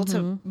 he's able to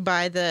Mhm.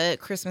 buy the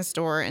Christmas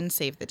store and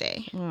save the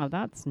day. Oh,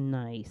 that's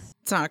nice.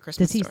 It's not a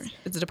Christmas Does he store.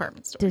 It's a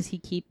department store. Does he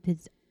keep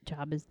his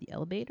job as the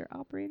elevator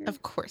operator?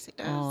 Of course he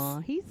does. Aw,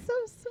 he's so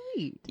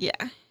sweet. Yeah.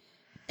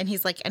 And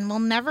he's like, and we'll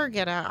never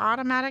get an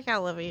automatic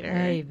elevator.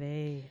 Ay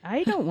vey.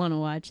 I don't want to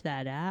watch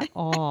that at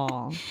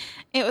all.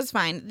 It was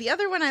fine. The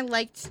other one I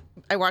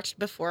watched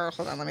before.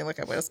 Hold on, let me look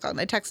up what it's called.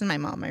 I texted my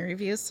mom my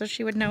reviews so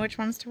she would know which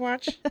ones to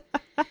watch.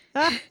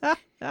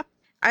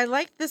 I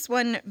liked this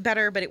one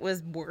better, but it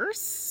was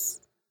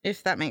worse,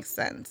 if that makes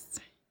sense.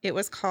 It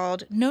was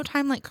called No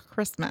Time Like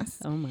Christmas.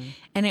 Oh my.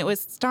 And it was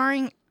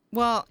starring,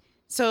 well,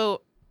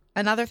 so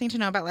another thing to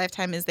know about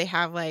Lifetime is they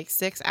have like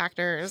 6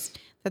 actors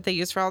that they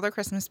use for all their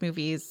Christmas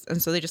movies.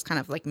 And so they just kind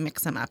of like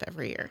mix them up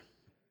every year.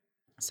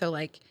 So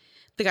like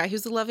the guy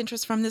who's the love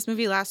interest from this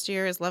movie last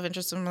year is love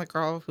interest from the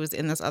girl who's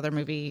in this other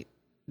movie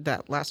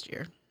that last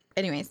year.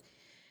 Anyways,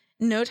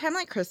 No Time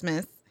Like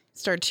Christmas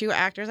starred 2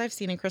 actors I've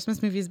seen in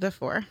Christmas movies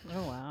before.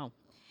 Oh wow.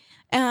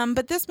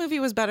 But this movie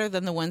was better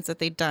than the ones that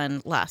they'd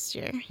done last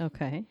year.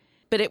 Okay.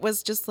 But it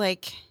was just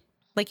like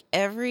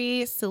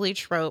every silly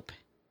trope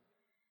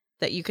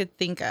that you could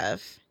think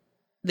of,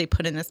 they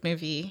put in this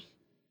movie,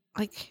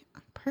 like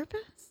on purpose.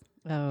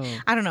 Oh.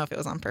 I don't know if it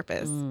was on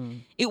purpose.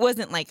 Mm. It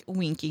wasn't like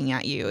winking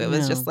at you. It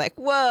was No. just like,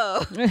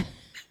 whoa.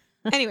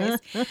 Anyways,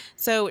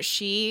 so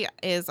she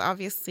is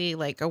obviously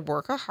like a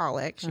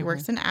workaholic. She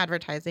works in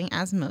advertising,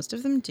 as most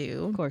of them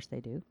do. Of course they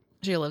do.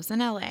 She lives in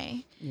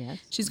LA. Yes.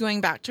 She's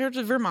going back to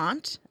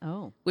Vermont,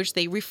 Oh. which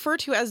they refer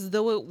to as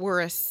though it were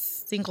a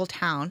single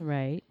town,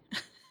 Right.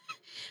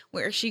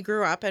 where she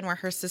grew up and where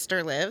her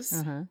sister lives.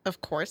 Uh-huh. Of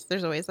course,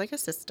 there's always like a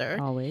sister.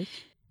 Always.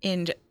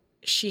 And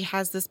she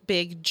has this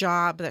big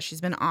job that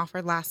she's been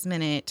offered last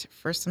minute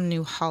for some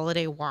new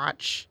holiday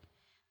watch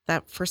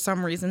that for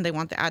some reason they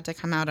want the ad to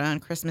come out on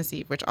Christmas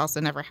Eve, which also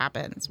never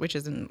happens, which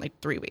is in like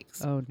 3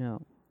 weeks. Oh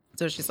no.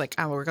 So she's like,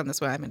 I'll work on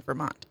this when I'm in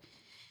Vermont.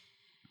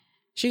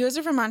 She goes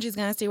to Vermont. She's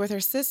going to stay with her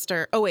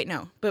sister. Oh, wait,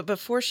 no. But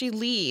before she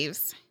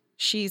leaves,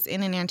 she's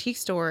in an antique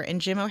store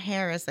and Jim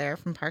O'Hare is there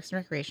from Parks and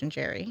Recreation,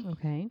 Jerry.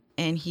 Okay.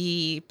 And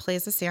he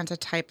plays a Santa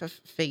type of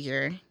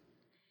figure.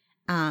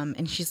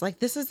 And she's like,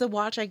 this is the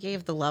watch I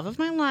gave the love of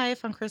my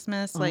life on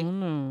Christmas, like oh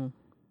no.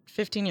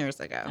 15 years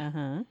ago. Uh-huh.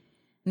 And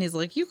he's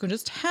like, you can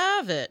just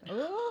have it.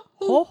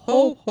 Ho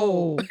ho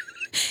ho.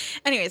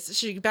 Anyways,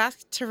 she goes back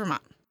to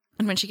Vermont.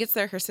 And when she gets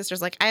there, her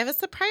sister's like, I have a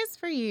surprise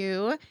for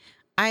you.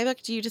 I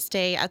booked you to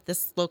stay at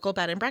this local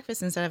bed and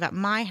breakfast instead of at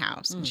my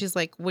house. And she's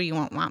like, what do you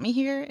want me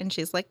here? And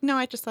she's like, no,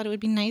 I just thought it would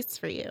be nice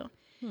for you.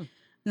 And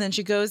then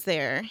she goes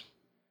there.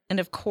 And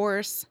of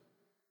course,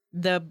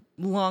 the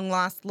long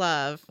lost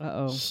love,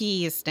 Uh-oh.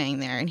 he is staying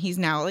there. And he's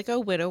now like a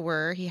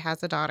widower. He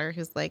has a daughter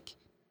who's like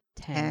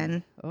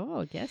 10.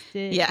 Oh, guessed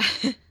it. Yeah.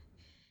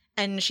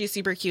 And she's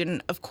super cute.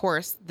 And of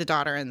course, the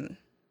daughter and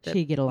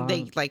She get along.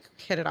 they like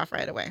hit it off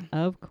right away.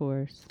 Of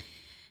course.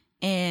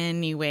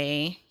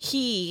 Anyway,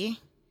 he's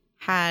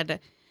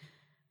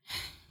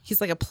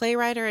like a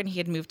playwright and he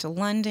had moved to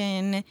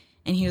London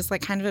And he was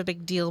like kind of a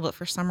big deal, but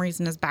for some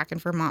reason is back in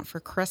Vermont for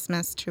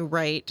Christmas to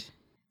write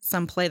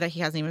some play that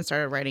he hasn't even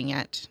started writing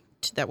yet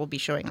that will be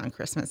showing on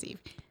Christmas Eve.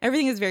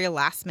 Everything is very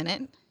last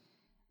minute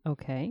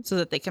Okay. so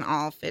that they can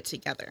all fit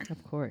together.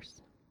 Of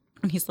course.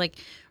 And he's like,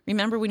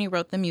 remember when you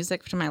wrote the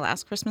music to my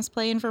last Christmas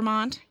play in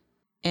Vermont?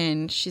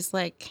 And she's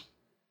like,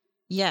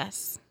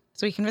 yes.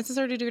 So he convinces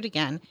her to do it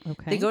again.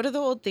 Okay. They go to the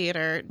old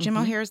theater. Jim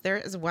O'Hare is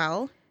there as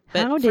well.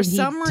 But How for did he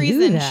some do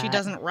reason, that? she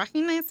doesn't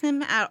recognize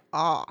him at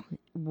all.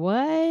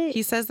 What?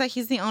 He says that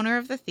he's the owner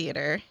of the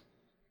theater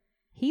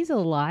He's a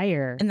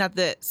liar. and that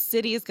the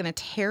city is going to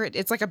tear it.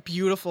 It's like a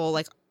beautiful,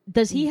 like,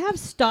 Does he have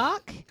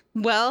stock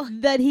well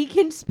that he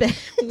can spend?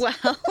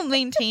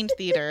 maintained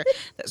theater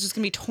that's just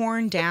going to be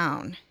torn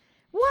down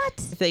What?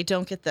 if they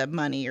don't get the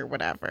money or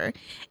whatever.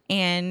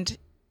 And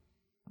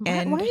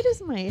Why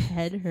does my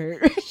head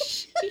hurt?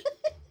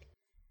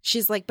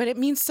 she's like, but it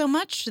means so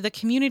much to the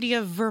community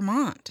of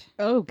Vermont.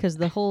 Oh, because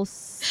the whole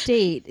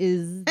state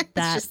is that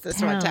just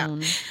this one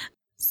town.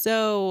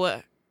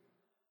 So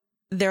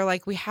they're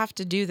like, we have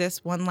to do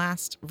this one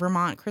last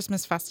Vermont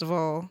Christmas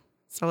festival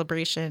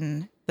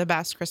celebration, the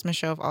best Christmas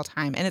show of all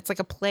time. And it's like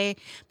a play,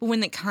 but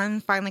when it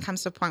finally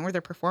comes to a point where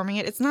they're performing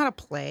it, it's not a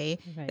play.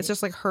 Right. It's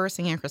just like her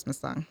singing a Christmas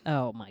song.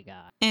 Oh my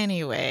god.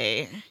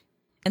 Anyway.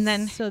 And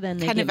then so then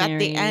they kind get of at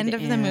the married end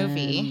of the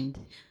movie. and-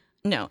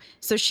 No.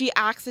 So she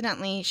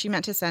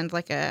meant to send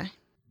like a,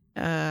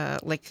 I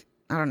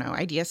don't know,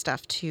 idea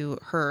stuff to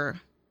her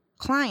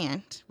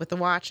client with the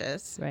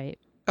watches. Right.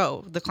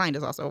 Oh, the client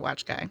is also a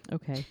watch guy.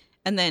 Okay.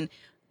 And then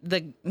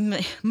the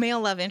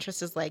male love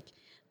interest is like,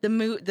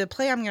 the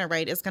play I'm going to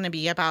write is going to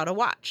be about a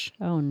watch.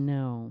 Oh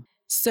no.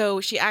 So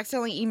she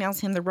accidentally emails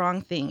him the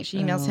wrong thing. She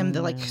emails him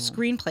the no.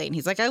 screenplay, and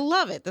he's like, I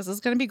love it. This is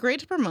going to be great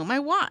to promote my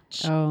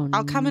watch. Oh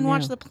I'll come and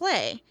watch no. the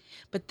play.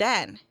 But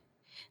then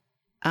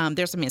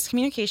there's a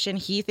miscommunication.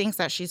 He thinks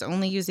that she's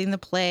only using the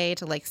play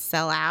to like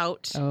sell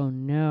out. Oh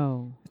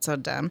no. It's so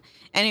dumb.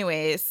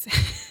 Anyways,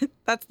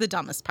 that's the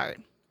dumbest part.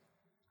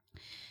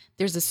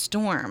 There's a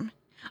storm.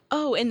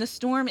 Oh, and the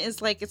storm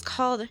is like, it's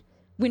called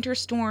Winter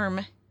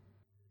Storm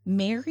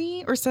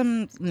Mary or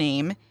some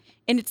name.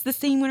 And it's the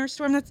same winter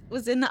storm that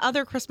was in the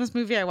other Christmas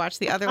movie I watched,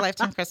 the other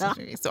Lifetime Christmas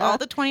movie. So all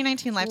the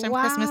 2019 Lifetime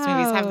Christmas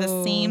movies have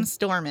the same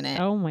storm in it.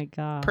 Oh my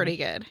god. Pretty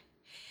good.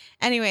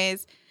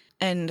 Anyways,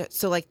 and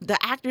so like the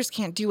actors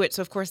can't do it,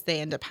 so of course they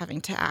end up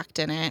having to act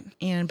in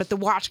it. But the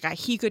watch guy,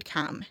 he could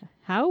come.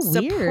 How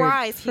weird.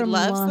 Surprise, he From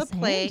loves Los the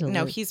play. No,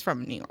 Angeles. he's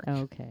from New York.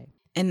 Okay.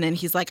 And then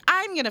he's like,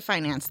 I'm going to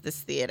finance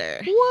this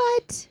theater.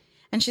 What?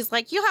 And she's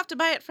like, you'll have to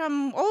buy it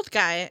from old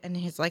guy. And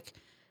he's like,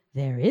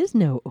 There is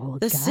no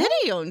old the guy.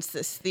 city owns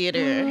this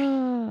theater.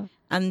 Oh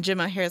And Jim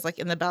O'Hare is like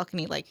in the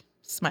balcony, like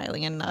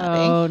smiling and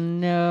nodding. Oh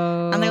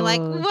no. And they're like,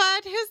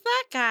 what? Who's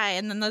that guy?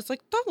 And then there's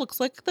like, that looks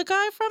like the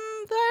guy from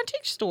the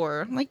antique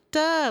store. I'm like,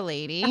 duh,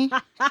 lady.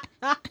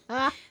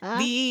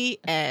 The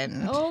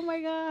end. Oh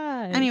my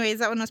god. Anyways,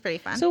 that one was pretty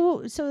fun.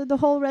 So the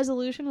whole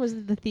resolution was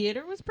that the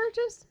theater was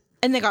purchased?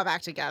 And they got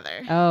back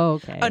together. Oh,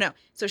 okay. Oh, no.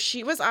 So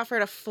she was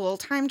offered a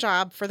full-time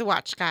job for the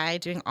watch guy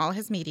doing all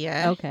his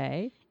media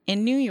Okay.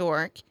 in New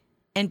York.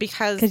 And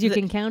because You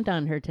can count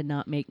on her to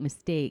not make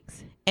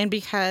mistakes. and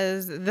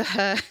because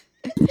the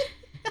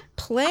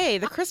play,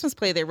 the Christmas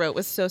play they wrote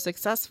was so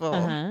successful,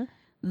 Uh-huh.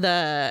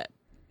 the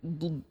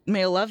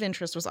male love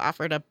interest was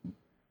offered a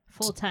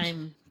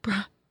Full-time.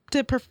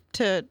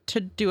 to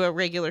do a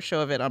regular show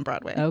of it on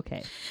Broadway.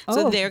 Okay.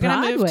 So they're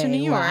going to move to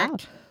New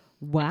York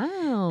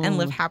Wow. and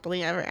live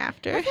happily ever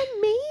after. That's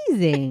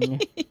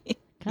amazing.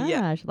 Gosh,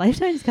 Yeah.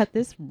 Lifetime's got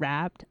this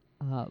wrapped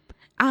up.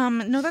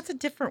 No, that's a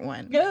different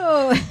one.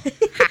 No.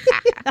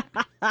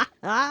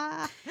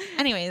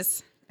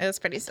 Anyways, it was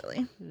pretty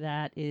silly.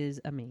 That is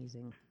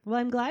amazing. Well,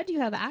 I'm glad you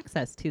have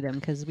access to them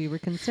because we were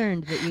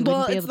concerned that you Well,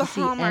 wouldn't be it's able the to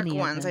see Hallmark any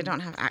ones of I them. don't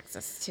have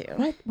access to.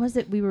 What was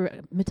it?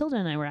 Matilda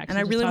and I were actually And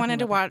I just really talking wanted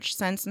to about watch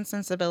Sense and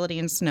Sensibility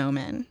and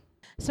Snowman.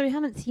 that. So we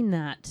haven't seen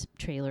that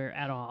trailer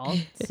at all,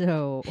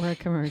 or a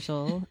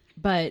commercial,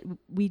 but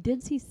we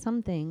did see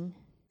something.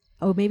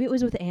 Oh, maybe it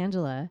was with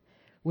Angela,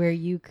 where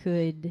you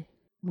could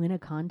win a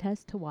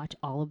contest to watch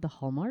all of the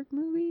Hallmark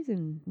movies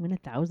and win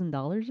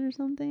 $1,000 or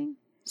something.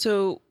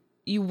 So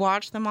you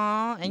watch them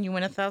all and you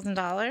win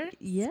 $1,000?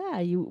 Yeah,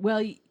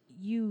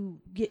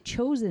 you get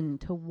chosen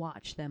to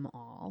watch them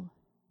all,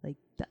 like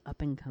the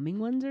up and coming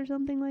ones or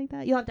something like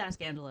that. You'll have to ask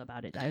Angela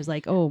about it. I was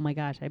like, oh my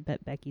gosh, I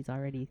bet Becky's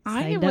already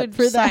I signed would up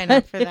for that. sign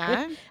up for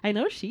that. I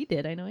know she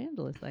did. I know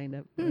Angela signed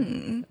up. For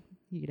it.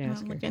 You can I'll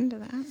ask her. look into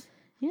that.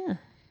 Yeah,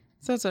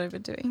 So that's what I've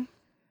been doing.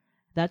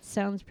 that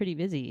sounds pretty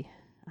busy.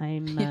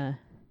 I'm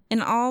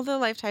And all the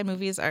Lifetime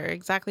movies are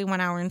exactly 1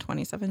 hour and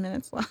 27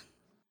 minutes long.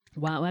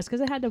 wow. That's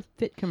because I had to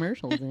fit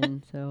commercials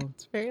in. So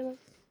It's very long.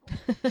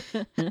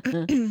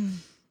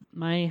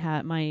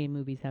 my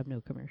movies have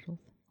no commercials.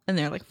 And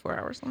they're like 4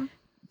 hours long.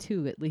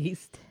 2 at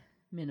least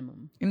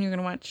minimum. And you're going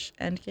to watch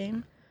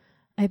Endgame?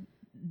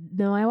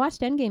 No, I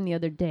watched Endgame the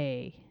other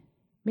day.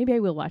 Maybe I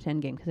will watch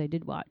Endgame because I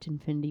did watch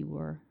Infinity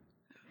War.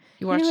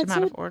 You watched them it's out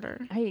so- of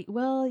order. I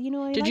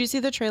Did you see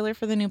the trailer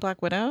for the new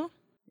Black Widow?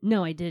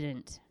 No, I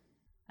didn't.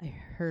 I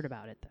heard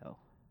about it though,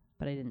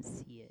 but I didn't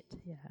see it.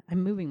 Yeah,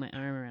 I'm moving my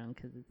arm around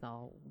because it's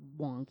all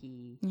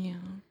wonky, Yeah.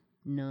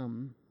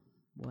 numb,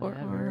 Poor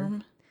whatever.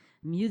 arm.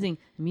 I'm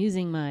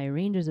using my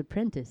Ranger's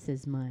Apprentice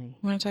as my.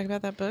 Want to talk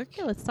about that book?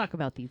 Yeah, let's talk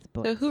about these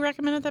books. So who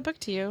recommended that book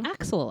to you?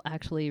 Axel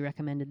actually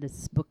recommended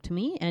this book to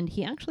me, and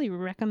he actually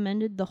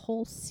recommended the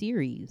whole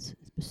series.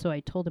 So I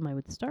told him I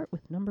would start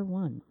with number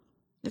 1.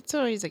 It's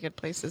always a good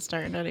place to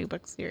start in any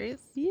book series.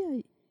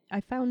 Yeah,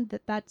 I found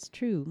that that's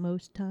true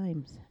most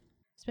times,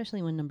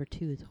 especially when number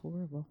 2 is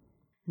horrible,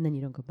 and then you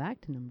don't go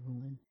back to number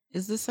 1.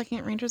 Is the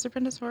second Ranger's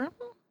Apprentice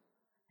horrible?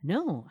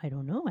 No, I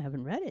don't know. I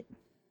haven't read it.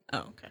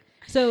 Oh, okay.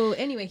 So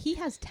anyway, he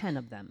has 10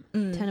 of them,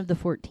 Mm. 10 of the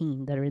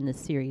 14 that are in this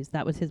series.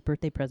 That was his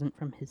birthday present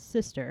from his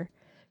sister.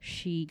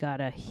 She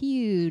got a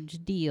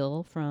huge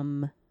deal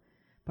from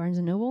Barnes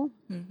 & Noble,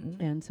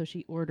 Mm-hmm. and so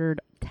she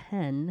ordered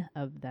 10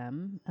 of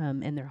them,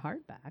 and they're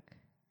hardback.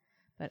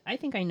 But I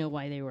think I know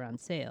why they were on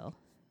sale.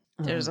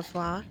 There's a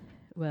flaw.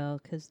 Well,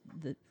 because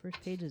the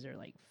first pages are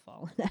like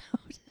falling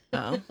out.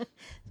 Oh.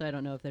 So I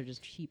don't know if they're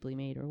just cheaply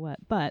made or what.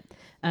 But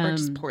Or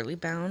just poorly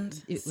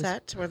bound it was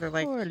set where they're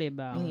like, poorly you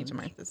bound. need to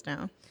mark this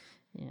down.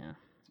 Yeah.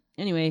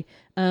 Anyway,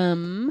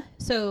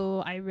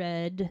 so I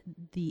read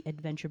The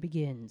Adventure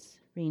Begins,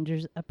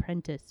 Ranger's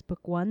Apprentice,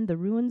 Book 1, The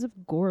Ruins of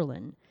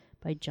Gorlin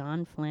by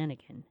John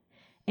Flanagan.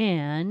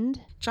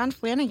 And John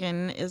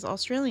Flanagan is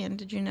Australian.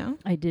 Did you know?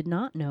 I did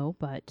not know,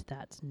 but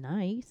that's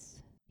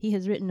nice. He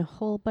has written a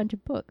whole bunch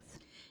of books.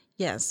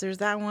 Yes, there's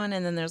that one,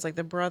 and then there's like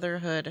the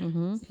Brotherhood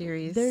Mhm.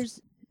 series.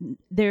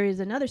 There is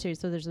another series.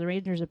 So there's the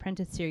Ranger's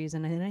Apprentice series,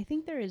 and I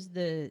think there is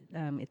the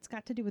it's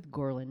got to do with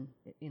Gorlin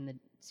in the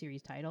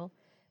series title.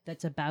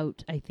 That's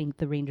about, I think,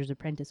 the Ranger's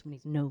Apprentice when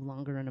he's no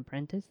longer an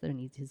apprentice, then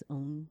he's his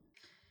own.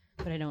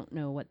 But I don't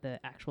know what the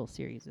actual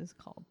series is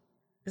called.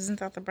 Isn't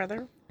that the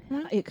brother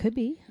one? It could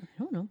be. I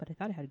don't know, but I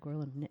thought it had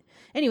Gorlin in it.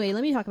 Anyway,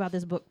 let me talk about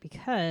this book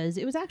because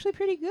it was actually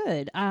pretty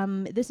good.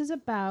 This is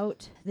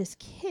about this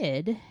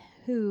kid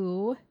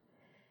who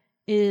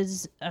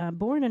is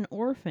born an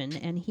orphan,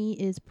 and he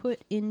is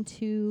put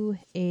into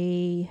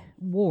a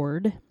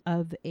ward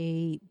of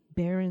a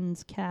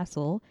baron's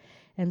castle.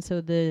 And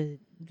so the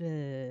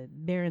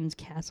baron's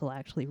castle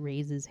actually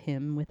raises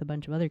him with a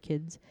bunch of other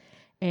kids.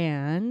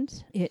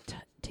 And it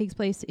takes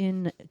place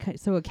in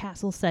a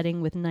castle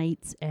setting with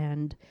knights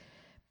and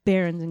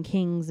barons and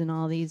kings and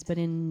all these, but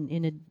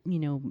in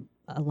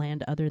a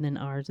land other than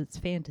ours. It's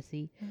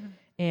fantasy. Mm-hmm.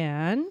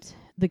 And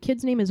the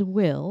kid's name is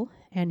Will,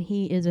 and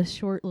he is a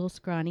short little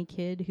scrawny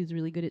kid who's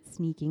really good at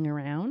sneaking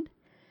around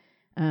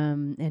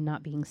and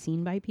not being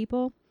seen by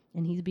people.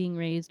 And he's being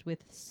raised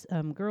with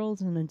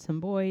girls and then some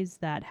boys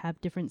that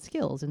have different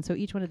skills. And so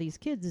each one of these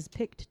kids is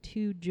picked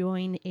to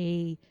join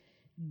a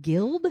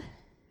guild.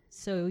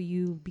 So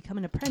you become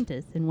an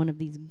apprentice in one of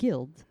these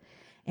guilds.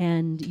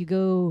 And you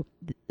go,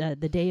 the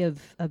day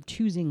of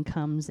choosing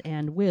comes,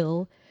 and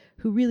Will,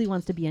 who really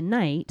wants to be a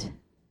knight,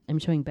 I'm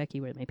showing Becky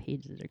where my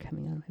pages are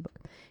coming out of my book.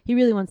 He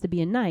really wants to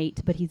be a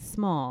knight, but he's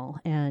small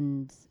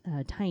and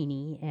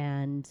tiny,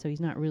 and so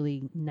he's not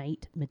really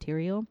knight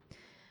material.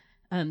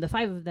 The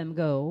 5 of them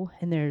go,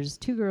 and there's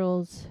 2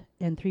 girls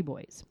and 3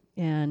 boys.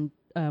 And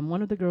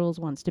one of the girls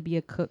wants to be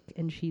a cook,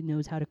 and she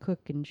knows how to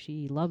cook, and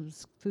she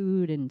loves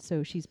food, and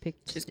so she's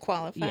picked. She's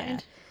qualified. Yeah.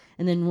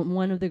 And then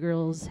one of the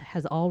girls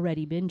has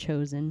already been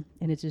chosen,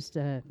 and it's just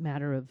a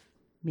matter of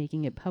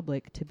making it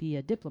public to be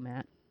a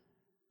diplomat.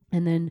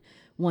 And then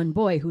one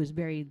boy, who is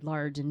very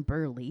large and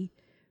burly,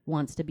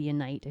 wants to be a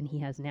knight, and he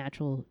has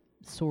natural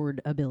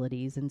sword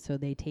abilities, and so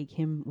they take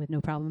him with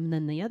no problem. And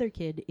then the other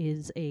kid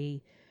is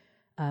a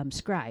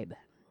scribe.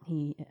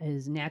 He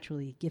is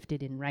naturally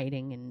gifted in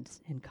writing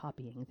and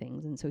copying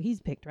things, and so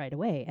he's picked right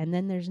away. And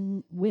then there's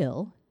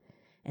Will,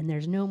 and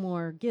there's no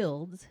more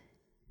guilds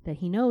that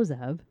he knows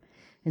of.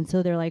 And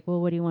so they're like,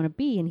 well, what do you want to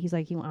be? And he's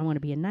like, I want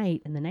to be a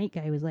knight. And the knight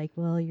guy was like,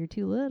 well, you're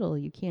too little.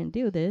 You can't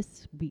do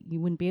this.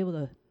 You wouldn't be able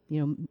to,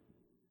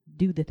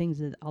 do the things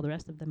that all the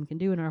rest of them can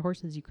do. And our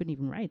horses, you couldn't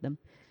even ride them.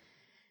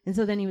 And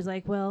so then he was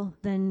like, well,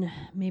 then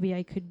maybe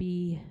I could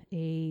be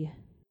a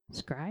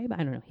scribe. I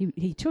don't know.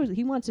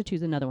 He wants to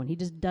choose another one. He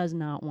just does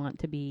not want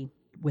to be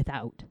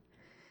without.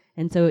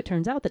 And so it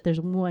turns out that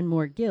there's one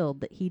more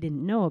guild that he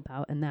didn't know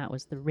about, and that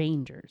was the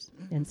Rangers.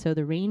 Mm-hmm. And so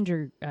the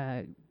Ranger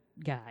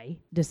guy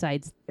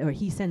decides, or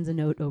he sends a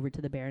note over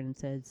to the Baron and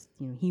says,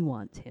 he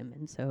wants him.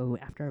 And so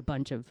after a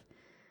bunch of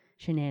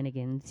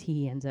shenanigans,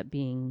 he ends up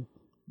being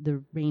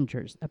the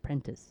Ranger's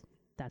apprentice.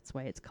 That's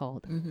why it's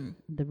called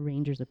the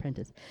Ranger's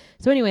Apprentice.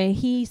 So anyway,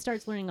 he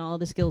starts learning all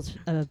the skills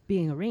of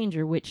being a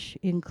ranger, which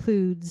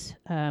includes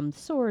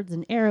swords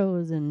and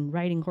arrows and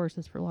riding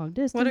horses for long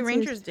distances. What do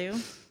rangers do?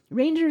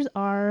 Rangers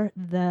are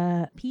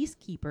the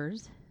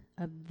peacekeepers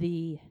of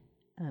the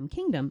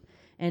kingdom,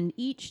 and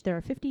there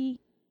are 50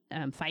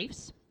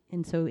 fiefs,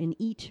 and so in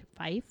each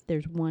fief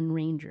there's one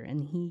ranger,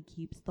 and he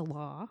keeps the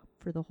law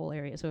for the whole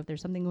area. So if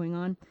there's something going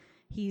on,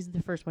 he's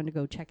the first one to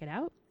go check it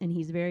out, and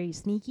he's very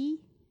sneaky,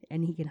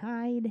 and he can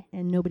hide,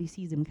 and nobody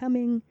sees him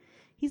coming.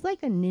 He's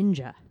like a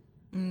ninja,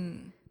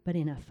 but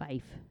in a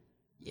fief.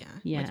 Yeah.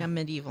 Yeah. Like a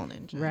medieval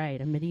ninja. Right,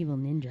 a medieval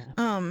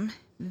ninja.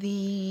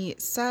 The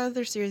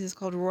other series is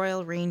called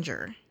Royal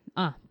Ranger.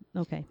 Ah,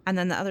 okay. And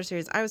then the other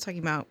series I was talking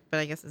about, but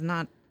I guess is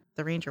not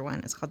the Ranger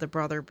one, is called the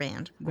Brother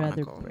Brand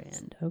Brother Chronicles.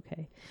 Brand.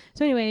 Okay.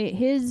 So anyway,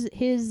 his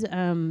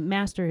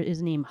master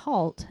is named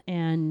Halt,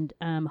 and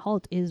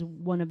Halt is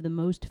one of the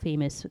most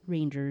famous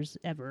rangers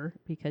ever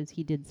because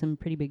he did some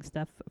pretty big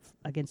stuff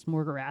against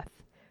Morgorath,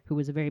 who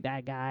was a very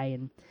bad guy.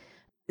 And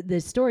the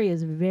story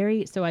is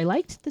so I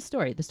liked the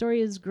story. The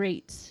story is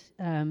great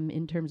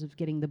in terms of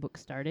getting the book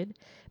started,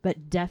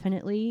 but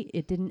definitely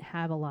it didn't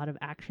have a lot of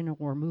action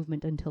or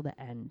movement until the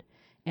end.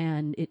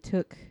 And it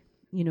took,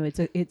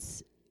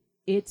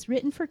 it's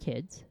written for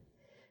kids,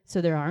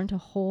 so there aren't a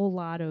whole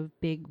lot of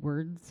big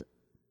words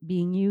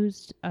being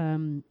used,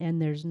 and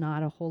there's a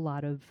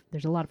lot of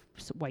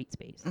white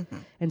space,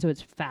 and so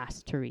it's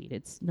fast to read.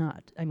 It's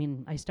not. I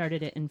mean, I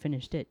started it and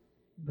finished it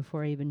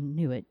before I even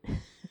knew it.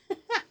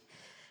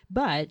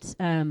 But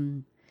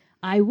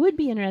I would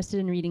be interested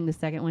in reading the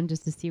second one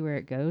just to see where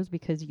it goes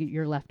because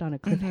you're left on a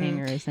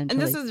cliffhanger essentially. And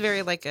this is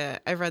very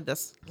I've read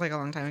this like a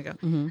long time ago.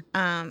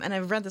 And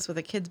I've read this with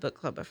a kids book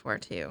club before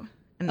too.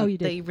 And you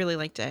did? they really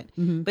liked it.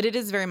 But it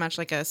is very much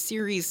like a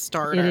series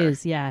starter. It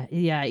is, yeah.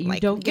 You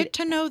don't get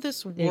to know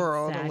this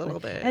world exactly. a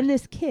little bit. And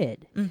this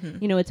kid,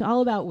 it's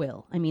all about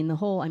Will. I mean,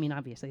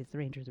 obviously it's the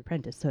Ranger's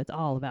Apprentice, so it's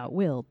all about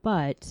Will.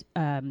 But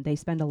they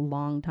spend a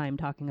long time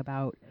talking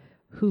about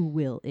who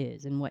Will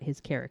is and what his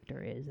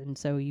character is, and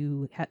so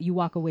you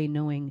walk away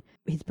knowing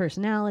his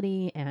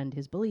personality and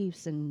his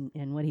beliefs and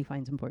what he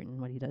finds important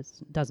and what he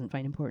doesn't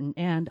find important.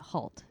 And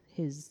Halt,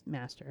 his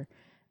master,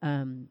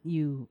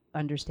 you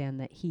understand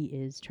that he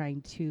is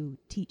trying to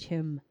teach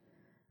him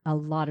a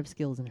lot of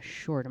skills in a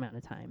short amount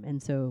of time,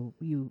 and so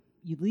you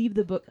leave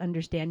the book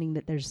understanding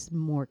that there's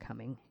more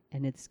coming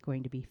and it's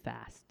going to be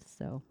fast.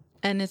 So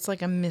and it's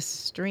like a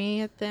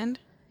mystery at the end.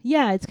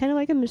 Yeah, it's kind of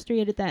like a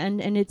mystery at the end,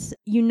 and it's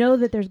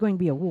that there's going to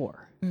be a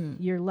war.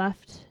 You're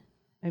left.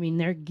 I mean,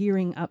 they're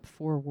gearing up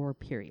for war.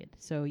 Period.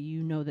 So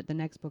that the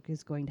next book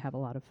is going to have a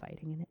lot of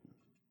fighting in it,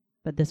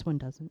 but this one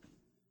doesn't.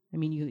 I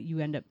mean, you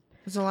end up.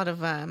 There's a lot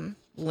of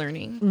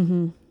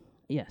learning.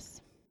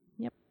 Yes.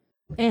 Yep.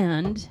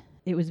 And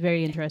it was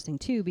very interesting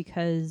too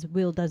because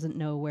Will doesn't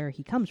know where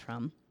he comes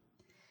from,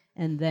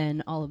 and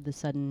then all of a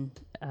sudden,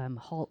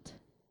 Halt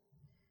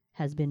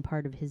has been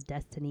part of his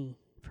destiny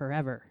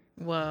forever.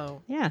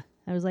 Whoa. Yeah.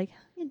 I was like,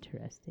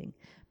 interesting.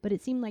 But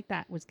it seemed like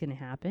that was going to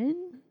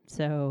happen.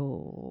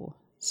 So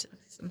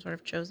some sort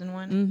of chosen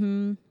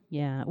one.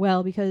 Yeah.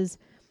 Well, because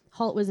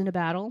Halt was in a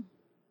battle,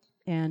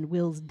 and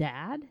Will's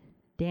dad,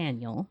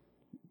 Daniel,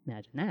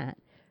 imagine that,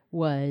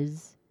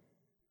 was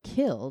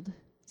killed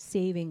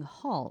saving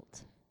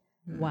Halt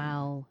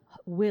while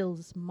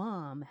Will's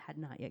mom had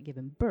not yet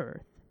given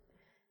birth.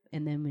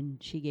 And then when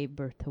she gave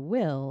birth to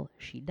Will,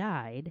 she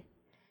died.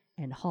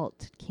 And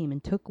Halt came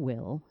and took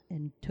Will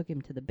and took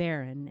him to the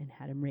Baron and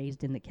had him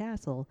raised in the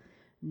castle,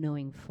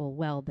 knowing full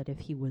well that if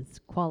he was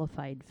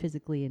qualified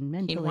physically and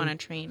mentally, he'd want to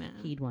train him.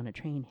 He'd want to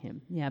train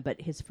him. Yeah, but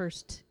his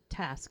first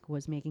task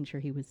was making sure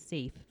he was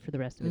safe for the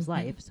rest of his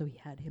life, so he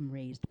had him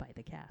raised by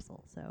the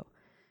castle.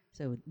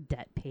 So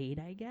debt paid,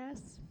 I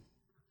guess.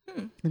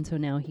 And so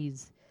now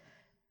he's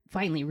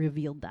finally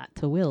revealed that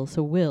to Will.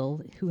 So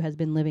Will, who has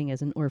been living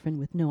as an orphan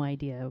with no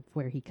idea of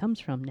where he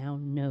comes from, now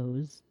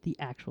knows the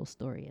actual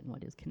story and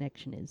what his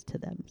connection is to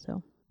them.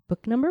 So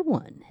book number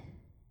 1,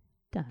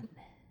 done.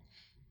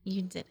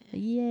 You did it.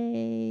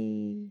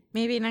 Yay.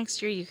 Maybe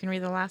next year you can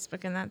read the last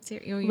book in that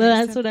series.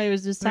 Well, that's what I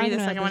was just talking about. Read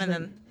the second about. one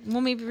and then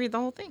we'll maybe read the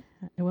whole thing.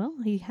 Well,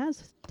 he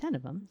has 10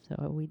 of them,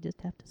 so we just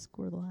have to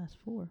score the last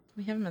 4.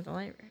 We have them at the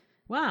library.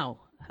 Wow.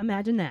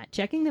 Imagine that.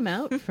 Checking them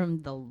out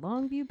from the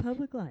Longview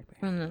Public Library.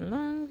 From the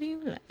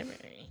Longview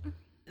Library.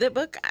 The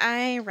book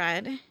I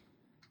read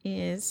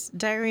is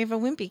Diary of a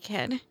Wimpy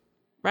Kid,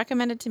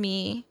 recommended to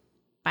me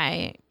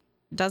by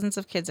dozens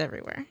of kids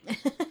everywhere.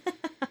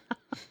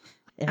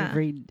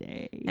 Every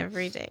day.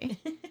 Every day.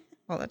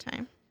 All the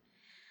time.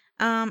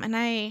 And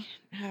I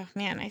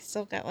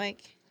still got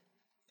like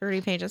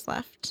 30 pages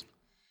left.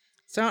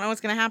 So I don't know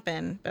what's going to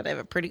happen, but I have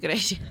a pretty good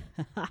idea.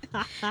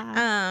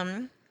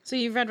 So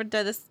you've read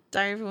this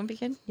Diary of a Wimpy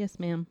Kid? Yes,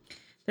 ma'am.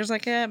 There's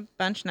like a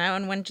bunch now,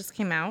 and one just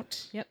came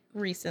out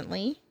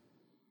recently.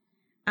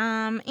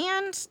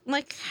 And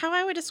like how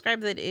I would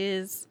describe it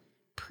is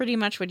pretty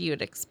much what you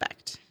would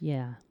expect.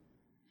 Yeah.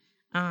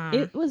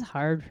 It was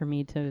hard for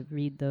me to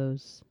read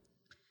those.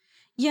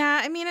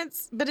 Yeah, I mean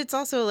it's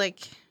also like,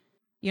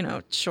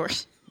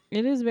 short.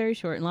 It is very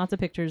short and lots of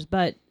pictures,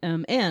 but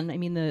and I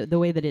mean the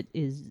way that it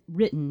is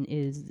written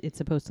is it's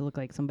supposed to look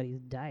like somebody's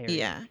diary.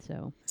 Yeah.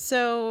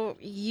 So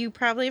you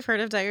probably have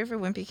heard of Diary of a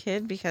Wimpy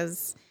Kid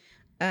because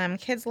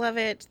kids love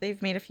it. They've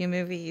made a few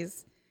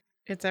movies.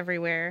 It's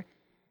everywhere.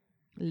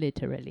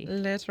 Literally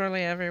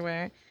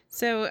everywhere.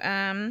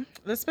 So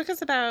this book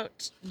is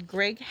about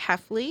Greg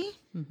Heffley,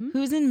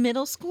 who's in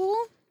middle school.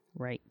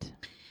 Right.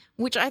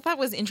 Which I thought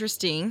was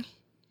interesting.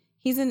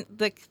 He's in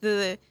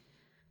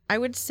I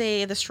would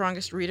say the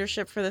strongest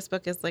readership for this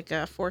book is like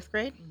a 4th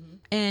grade.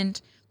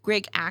 And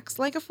Greg acts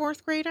like a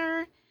fourth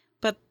grader,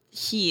 but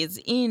he is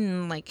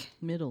in like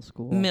Middle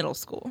school. middle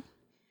school.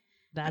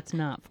 That's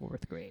not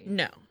 4th grade.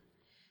 No.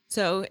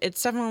 So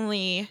it's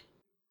definitely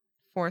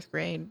fourth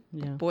grade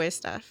Yeah. boy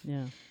stuff.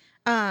 Yeah.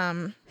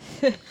 So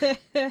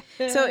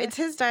it's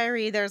his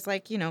diary. There's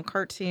like,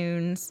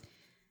 cartoons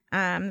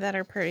that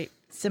are pretty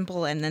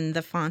simple. And then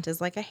the font is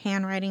like a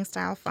handwriting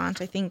style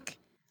font, I think.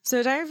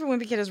 So Diary of a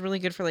Wimpy Kid is really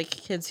good for like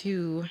kids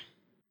who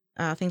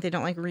think they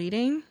don't like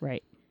reading.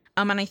 Right.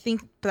 And I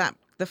think that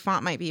the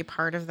font might be a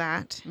part of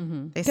that.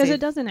 They Because say-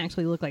 it doesn't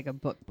actually look like a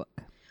book.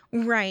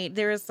 Right.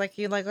 There is like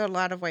a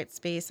lot of white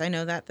space. I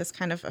know that this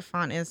kind of a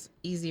font is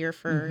easier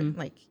for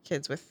like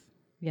kids with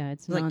Yeah,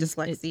 it's like it's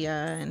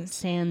dyslexia and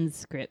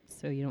Sanskrit,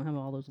 so you don't have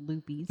all those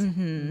loopies.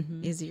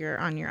 easier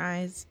on your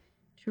eyes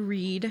to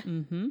read.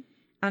 Mm-hmm.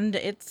 And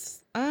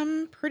it's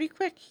pretty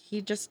quick.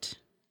 He just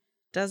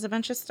does a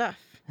bunch of stuff.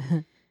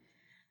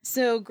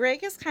 So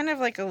Greg is kind of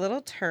like a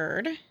little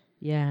turd.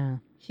 Yeah.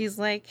 He's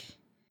not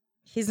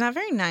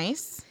very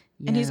nice.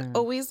 And he's Yeah.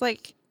 always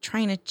like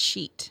trying to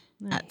cheat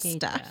I at hate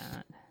stuff.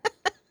 that.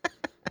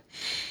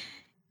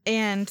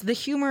 And the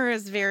humor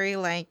is very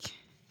like,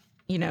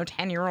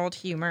 10-year-old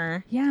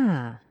humor.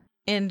 Yeah.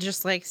 And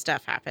just like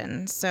stuff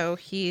happens. So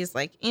he's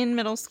like in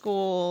middle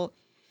school.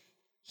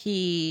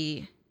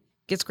 He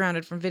gets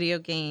grounded from video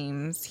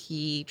games.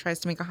 He tries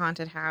to make a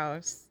haunted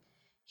house.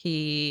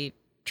 He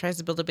tries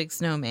to build a big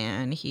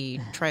snowman. He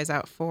tries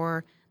out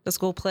for the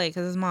school play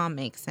because his mom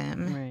makes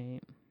him. Right.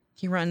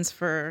 He runs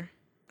for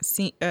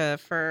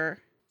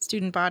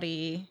student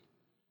body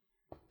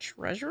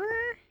treasurer.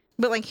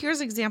 But like, here's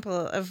an example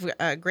of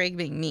Greg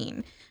being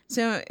mean.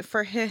 So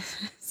for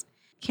his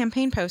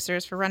campaign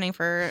posters for running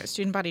for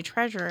student body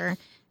treasurer,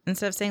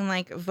 instead of saying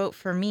like vote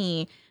for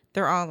me,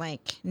 they're all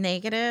like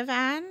negative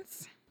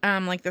ads.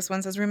 Like this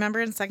one says,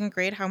 remember in 2nd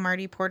grade how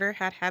Marty Porter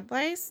had head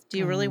lice? Do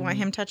you really want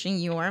him touching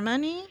your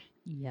money?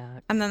 Yeah.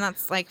 And then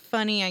that's like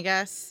funny, I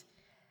guess.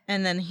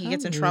 And then he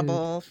gets in rude.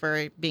 trouble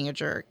for being a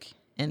jerk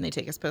and they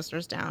take his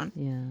posters down.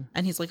 Yeah.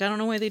 And he's like, I don't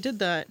know why they did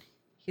that.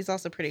 He's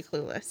also pretty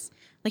clueless.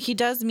 Like he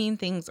does mean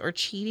things or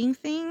cheating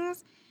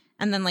things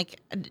and then like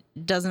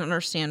doesn't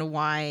understand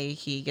why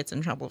he gets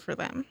in trouble for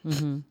them.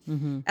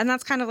 And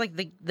that's kind of like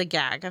the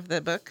gag of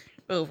the book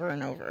over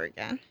and over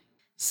again.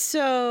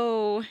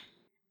 So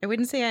I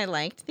wouldn't say I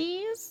liked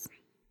this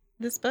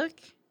book.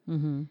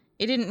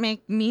 It didn't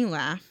make me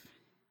laugh,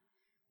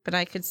 but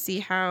I could see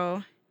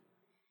how,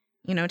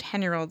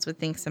 10-year-olds would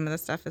think some of the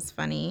stuff is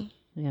funny.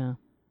 Yeah.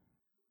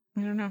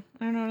 I don't know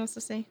what else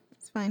to say.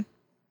 It's fine.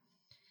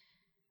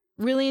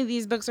 Really,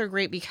 these books are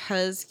great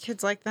because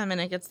kids like them and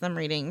it gets them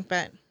reading,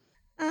 but,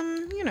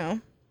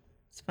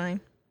 it's fine.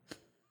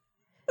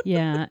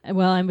 Yeah.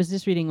 Well, I was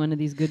just reading one of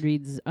these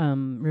Goodreads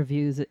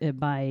reviews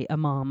by a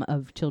mom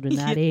of children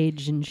that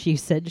age, and she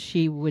said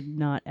she would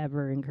not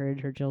ever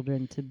encourage her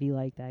children to be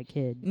like that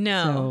kid.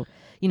 No.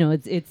 So,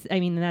 it's I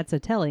mean, that's a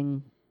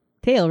telling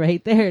tale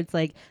right there. It's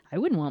like, I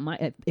wouldn't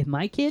want if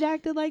my kid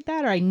acted like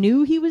that or I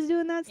knew he was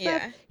doing that stuff,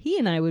 Yeah. he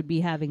and I would be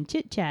having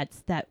chit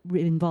chats that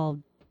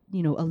involved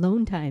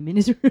alone time in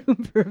his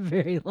room for a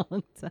very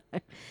long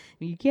time.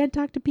 You can't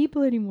talk to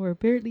people anymore.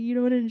 Apparently you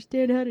don't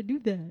understand how to do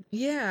that.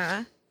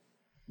 Yeah.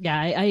 Yeah,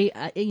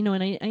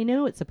 I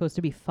know it's supposed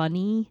to be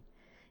funny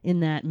in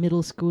that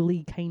middle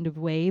schooly kind of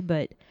way,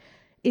 but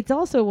it's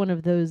also one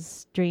of those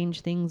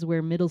strange things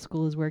where middle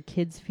school is where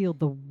kids feel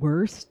the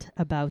worst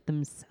about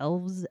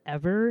themselves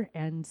ever,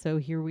 and so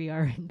here we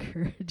are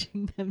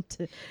encouraging them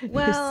to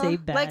Well, say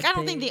bad like, I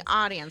don't think things. the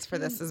audience for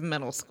this is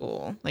middle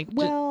school. Like,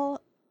 Well,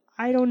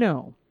 I don't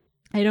know.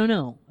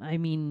 I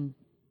mean,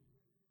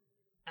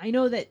 I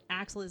know that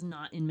Axel is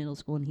not in middle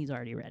school and he's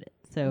already read it.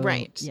 So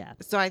right. yeah.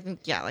 So I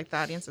think, like the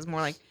audience is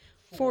more like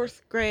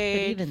 4th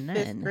grade, even 5th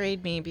then.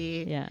 grade,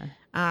 maybe. Yeah.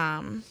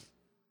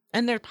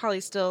 And they're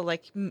probably still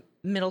like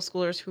middle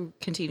schoolers who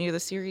continue the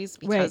series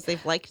because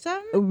they've liked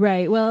them.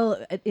 Right.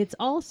 Well, it's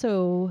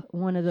also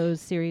one of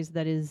those series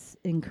that is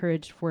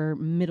encouraged for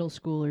middle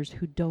schoolers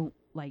who don't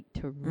like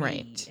to read.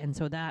 Right. And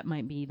so that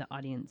might be the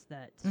audience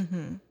that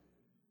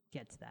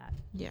gets that.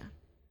 Yeah.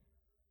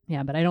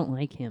 Yeah, but I don't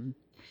like him.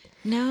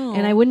 No.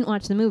 And I wouldn't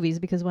watch the movies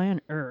because why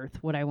on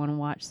earth would I want to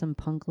watch some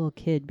punk little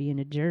kid being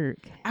a jerk?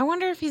 I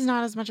wonder if he's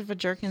not as much of a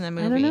jerk in the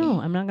movie. I don't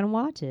know. I'm not going to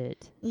watch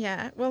it.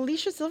 Yeah. Well,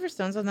 Alicia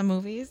Silverstone's on the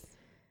movies.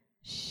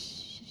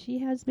 She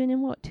has been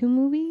in, 2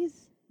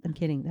 movies? I'm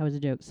kidding. That was a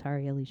joke.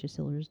 Sorry, Alicia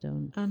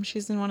Silverstone.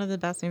 She's in one of the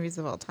best movies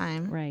of all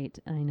time. Right.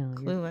 I know.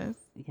 Clueless.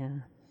 Yeah.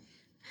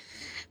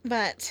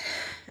 But,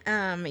 I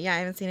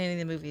haven't seen any of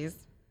the movies.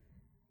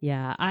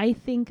 Yeah. I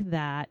think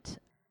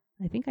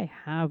I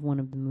have one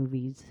of the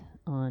movies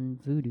on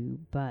Vudu,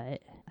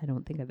 but I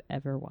don't think I've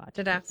ever watched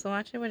it. Did Axel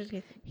watch it? What did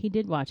he think? He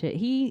did watch it.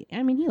 He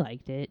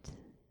liked it.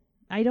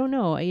 I don't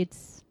know.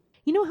 It's,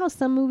 how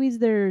some movies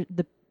they're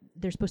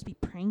supposed to be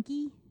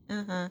pranky?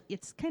 Uh-huh.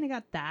 It's kind of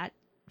got that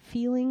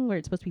feeling where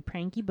it's supposed to be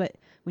pranky, but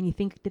when you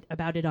think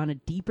about it on a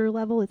deeper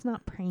level, it's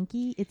not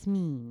pranky, it's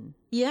mean.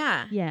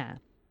 Yeah. Yeah.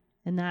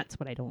 And that's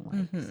what I don't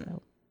like.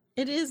 So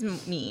It is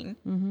mean.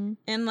 Mm-hmm.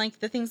 And like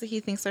the things that he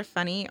thinks are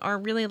funny are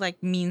really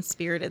like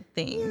mean-spirited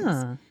things.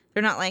 Yeah.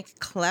 They're not like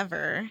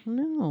clever.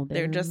 No,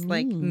 They're just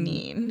like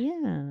mean.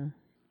 Yeah.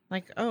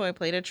 Like, oh, I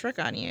played a trick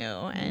on you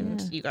and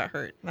Yeah. you got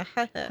hurt. Ha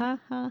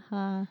ha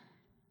ha.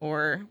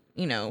 Or,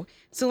 you know,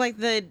 so like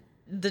the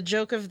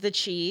joke of the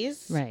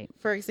cheese, Right.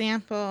 for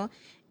example,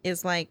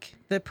 is like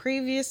the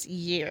previous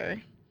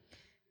year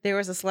there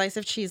was a slice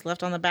of cheese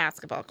left on the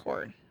basketball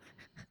court.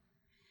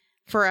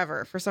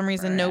 Forever. For some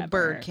reason, no Forever.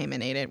 bird came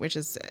and ate it, which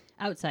is,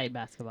 Outside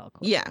basketball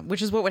court. yeah,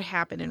 which is what would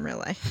happen in real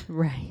life.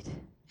 Right.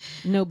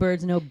 No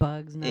birds, no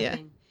bugs,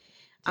 nothing.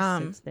 Yeah.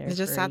 Sits there It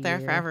just for sat a there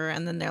year. forever,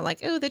 and then they're like,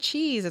 "Oh, the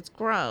cheese, it's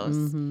gross."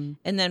 Mm-hmm.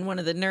 And then one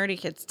of the nerdy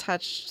kids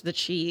touched the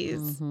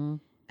cheese, Mm-hmm.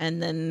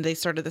 and then they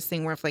started this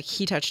thing where if like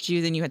he touched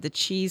you, then you had the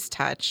cheese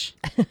touch,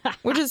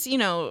 which is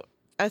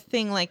a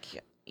thing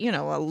like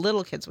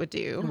little kids would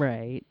do.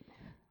 Right.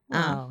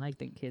 Well, I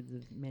think kids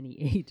of many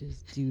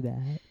ages do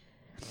that.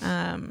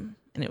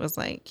 And it was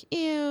like,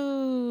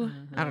 ew.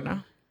 I don't Uh-huh.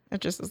 know. It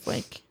just is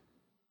like,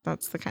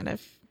 that's the kind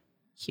of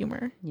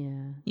humor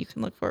Yeah. you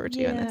can look forward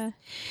to in this.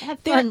 Yeah.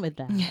 Have There- fun with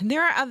that.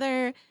 There are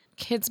other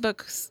kids'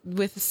 books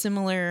with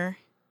similar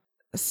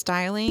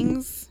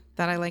stylings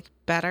that I like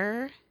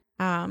better.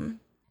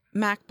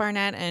 Mac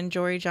Barnett and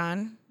Jory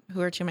John, who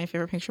are two of my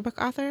favorite picture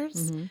book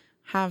authors, Mm-hmm.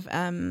 have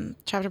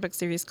chapter book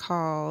series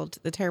called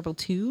The Terrible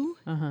Two,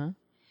 Uh-huh.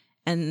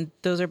 and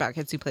those are about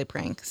kids who play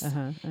pranks,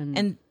 Uh-huh.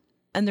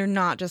 and they're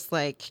not just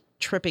like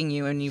tripping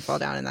you and you fall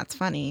down and that's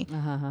funny.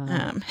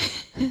 Uh-huh.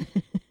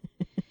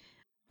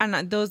 I'm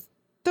not those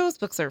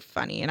books are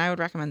funny, and I would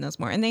recommend those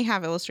more. And they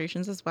have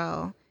illustrations as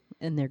well.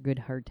 And they're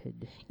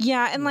good-hearted.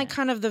 Yeah, and like Yeah.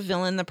 kind of the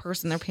villain, the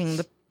person they're playing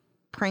the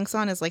pranks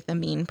on is like the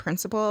mean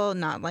principal,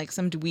 not like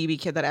some dweeby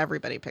kid that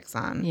everybody picks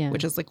on. Yeah.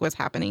 Which is like what's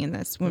happening in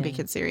this Wimpy Yeah.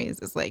 Kid series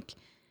is like,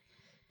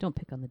 Don't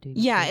pick on the dude.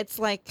 yeah, it's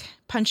like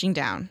punching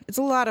down. It's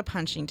a lot of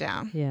punching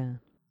down. Yeah.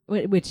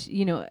 Which,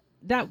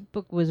 that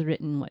book was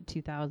written,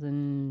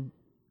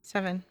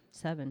 2007?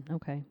 7.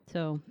 Okay.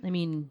 So, I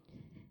mean,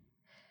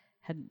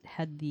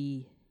 had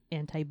the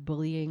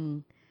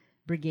anti-bullying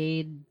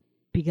brigade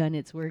begun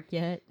its work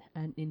yet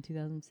in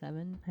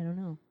 2007? I don't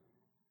know.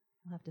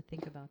 I'll have to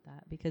think about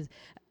that because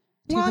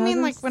Well, I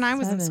mean, like when I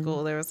was in 2007,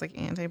 school, there was like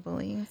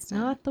anti-bullying stuff.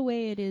 not the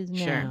way it is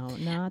Sure. now.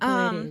 Not the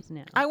way it is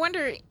now. I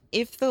wonder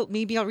if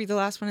maybe I'll read the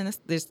last one in this.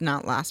 There's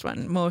not last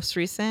one, most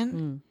recent,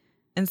 Mm.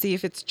 and see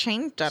if it's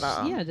changed at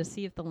all. Yeah, to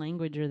see if the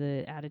language or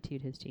the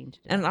attitude has changed.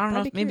 at And all. I don't know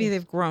I'd if be maybe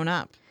curious they've grown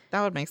up.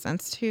 That would make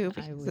sense too,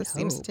 I because would this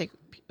seems to hope. take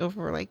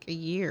over like a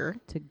year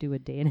to do a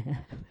day and a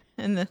half.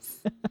 in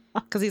this.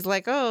 Because he's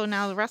like, oh,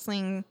 now the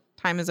wrestling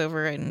time is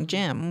over in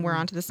gym. We're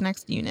on to this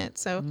next unit.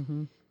 So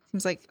Mm-hmm.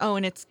 seems like, oh,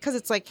 and it's because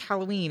it's like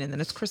Halloween and then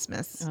it's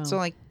Christmas. Oh. So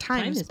like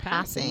time is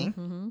passing.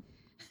 Mm-hmm.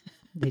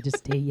 They just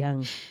stay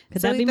young.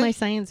 Could So that be they- my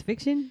science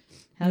fiction?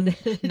 How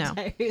the no.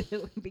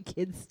 the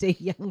kids stay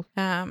young.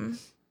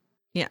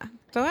 Yeah.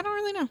 So I don't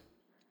really know.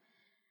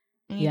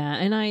 Yeah,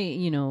 and I,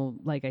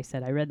 like I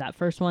said, I read that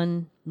first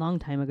one long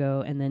time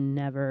ago, and then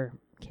never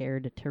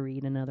cared to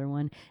read another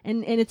one.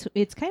 And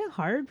it's kind of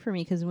hard for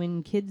me because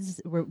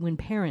when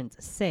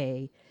parents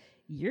say,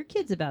 "Your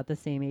kid's about the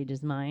same age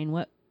as mine,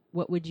 what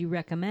would you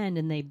recommend?"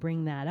 and they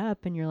bring that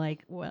up, and you're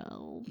like,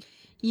 "Well,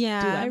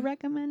 Yeah. do I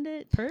recommend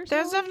it personally?"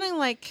 There's definitely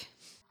like,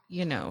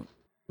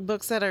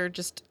 books that are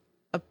just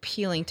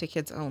appealing to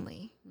kids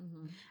only.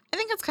 Mhm. I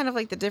think it's kind of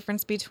like the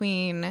difference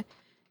between,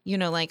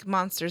 like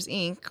Monsters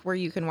Inc., where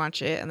you can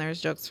watch it and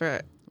there's jokes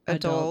for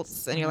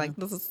adults and you're like,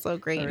 this is so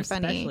great Or and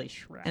funny. especially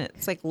Shrek. And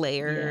it's like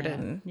layered Yeah.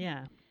 and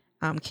Yeah,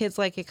 kids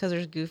like it because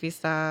there's goofy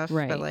stuff.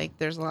 Right. But like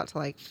there's a lot to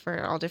like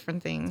for all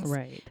different things.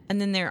 right. And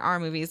then there are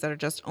movies that are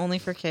just only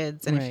for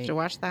kids. And if Right. you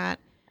watch that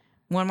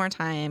one more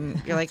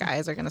time, your like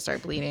eyes are going to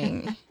start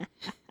bleeding.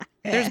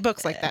 There's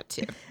books like that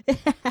too.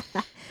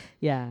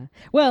 Yeah.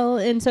 Well,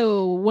 and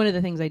so one of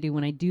the things I do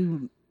when I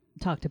do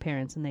talk to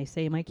parents and they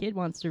say, my kid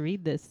wants to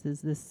read this,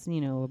 is this,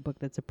 a book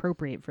that's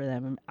appropriate for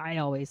them? And I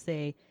always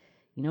say,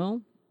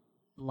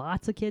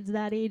 lots of kids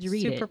that age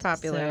read it. Super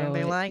popular. So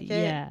They like it.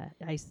 Yeah.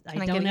 I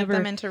Can I don't get ever,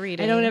 them into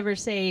reading? I don't ever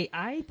say,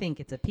 I think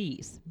it's a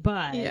piece,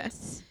 but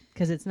Yes.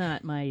 because it's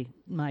not my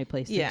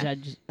place to Yeah.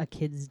 judge a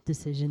kid's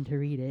decision to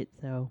read it.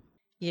 So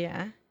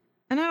Yeah.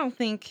 And I don't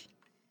think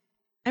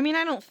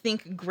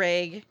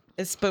Greg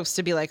is supposed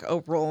to be like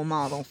a role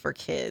model for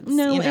kids.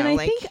 no, and I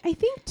like,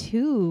 think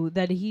too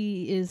that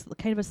he is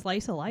kind of a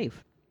slice of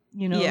life,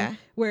 Yeah.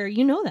 where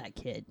that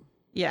kid.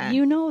 yeah.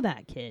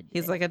 That kid.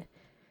 He's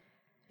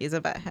a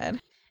butthead.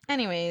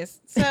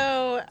 Anyways,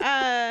 so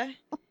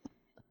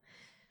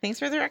thanks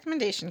for the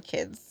recommendation,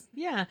 kids.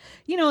 Yeah.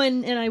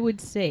 And I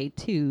would say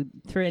too,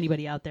 for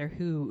anybody out there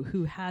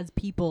who has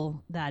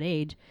people that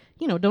age,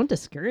 don't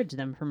discourage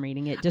them from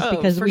reading it just Oh,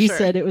 because for we sure.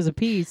 said it was a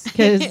piece,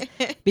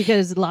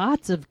 because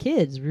lots of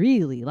kids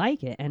really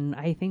like it, and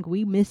I think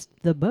we missed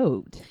the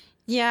boat.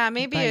 Yeah,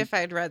 maybe But- if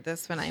I'd read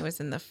this when I was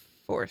in the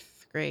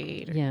 4th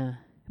grade. Yeah.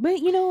 But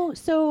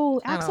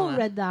so I don't Axel know.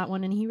 read that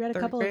one, and he read a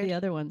 3rd couple of grade? the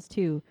other ones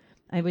too.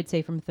 I would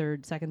say from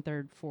second,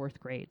 third, fourth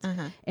grades.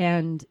 Uh-huh.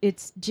 And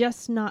it's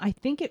just not, I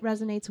think it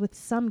resonates with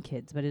some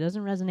kids, but it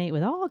doesn't resonate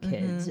with all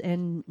kids.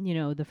 And, you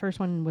know, the first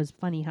one was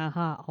funny,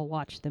 haha, I'll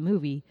watch the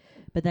movie.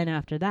 But then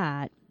after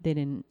that, they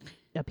didn't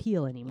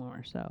appeal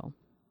anymore. So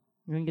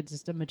I think it's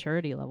just a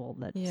maturity level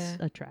that's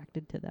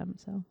attracted to them.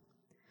 So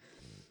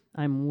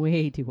I'm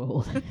way too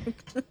old.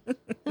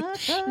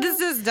 This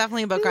is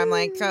definitely a book I'm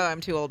like, oh,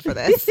 I'm too old for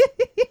this.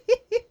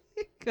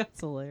 That's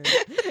hilarious.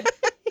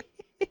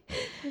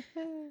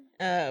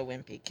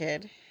 Wimpy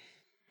kid.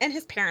 And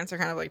his parents are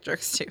kind of like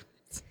jerks too.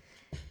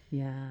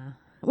 Yeah.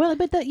 Well,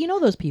 but you know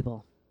those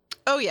people.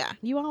 Oh yeah.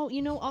 You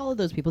know all of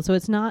those people. So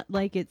it's not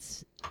like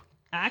it's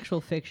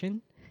actual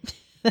fiction.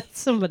 That's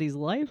somebody's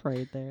life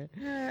right there.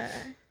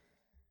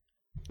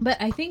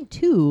 But I think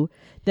too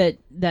that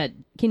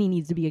Kinney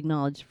needs to be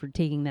acknowledged for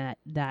taking that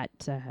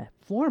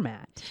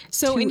format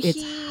so to in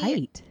its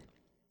height.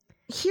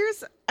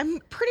 I'm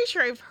pretty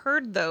sure I've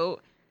heard though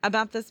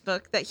about this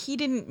book that he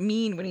didn't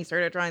mean when he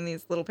started drawing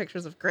these little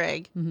pictures of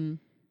Greg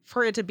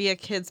for it to be a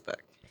kid's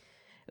book.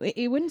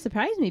 It wouldn't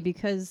surprise me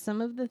because some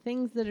of the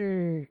things that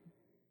are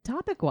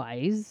topic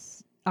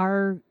wise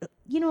are,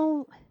 you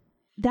know,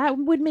 that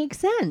would make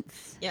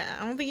sense. Yeah,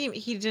 I don't think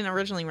he didn't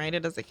originally write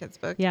it as a kid's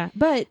book. Yeah,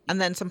 but and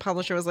then some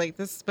publisher was like,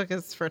 "This book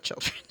is for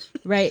children."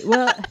 Right.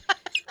 Well,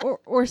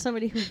 or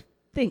somebody who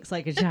thinks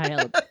like a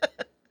child,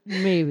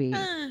 maybe.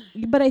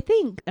 But I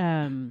think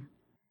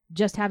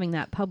just having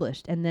that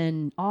published and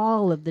then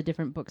all of the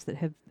different books that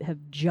have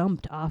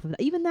jumped off of that,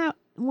 even that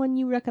one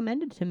you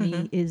recommended to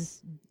me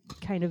is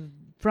kind of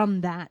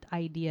from that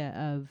idea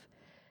of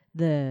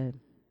the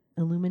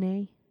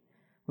Illuminae,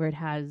 where it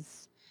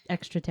has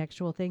extra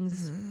textual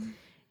things,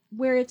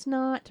 where it's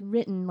not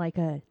written like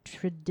a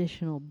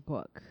traditional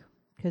book,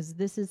 because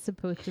this is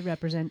supposed to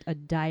represent a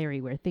diary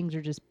where things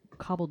are just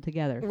cobbled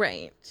together.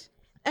 Right.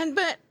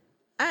 But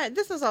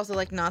this is also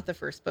like not the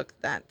first book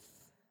that's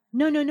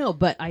No,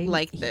 but I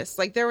like this.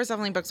 Like there was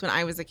definitely books when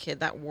I was a kid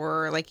that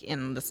were like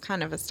in this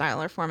kind of a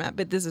style or format,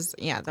 but this is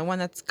the one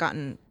that got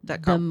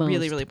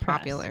really, really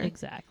popular.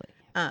 Exactly.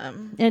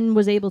 And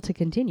was able to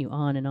continue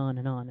on and on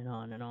and on and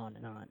on and on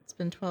and on. It's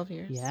been 12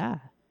 years. Yeah.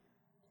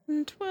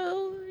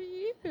 12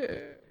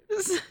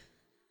 years.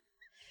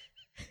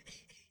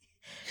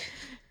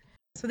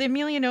 So the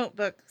Amelia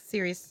Notebook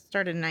series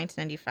started in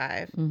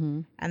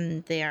 1995,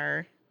 and they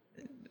are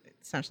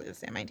essentially the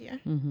same idea.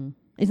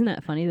 Isn't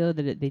that funny, though,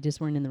 that they just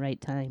weren't in the right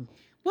time?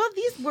 Well,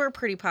 these were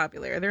pretty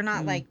popular. They're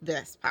not like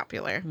this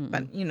popular,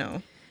 but, you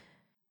know.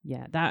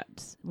 Yeah, that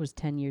was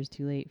 10 years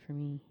too late for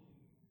me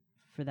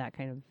for that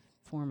kind of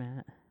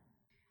format.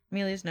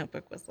 Amelia's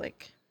Notebook was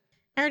like,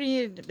 I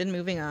already had been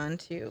moving on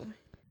to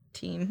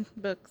teen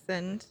books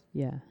and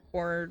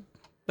horror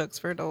books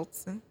for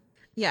adults. And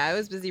yeah, I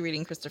was busy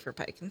reading Christopher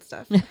Pike and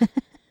stuff.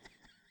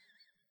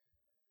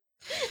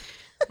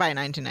 By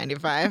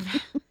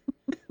 1995.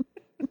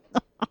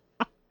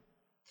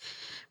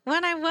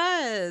 When I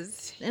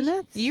was. And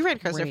that's you read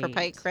Christopher great.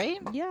 Pike, right?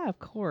 Yeah, of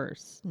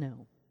course.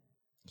 No.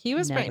 He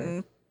was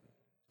writing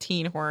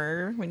teen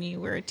horror when you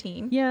were a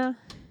teen. Yeah,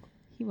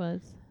 he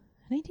was.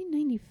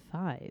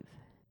 1995.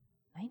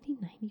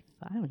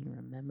 1995. I don't even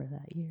remember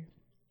that year.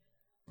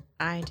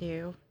 I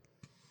do.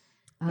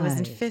 I was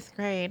in 5th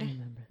grade. I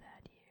remember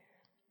that year.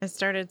 I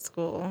started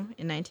school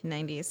in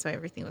 1990, so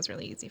everything was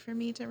really easy for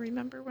me to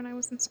remember when I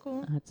was in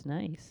school. That's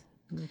nice.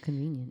 A little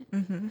convenient.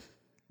 Mm-hmm.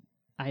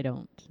 I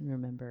don't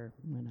remember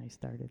when I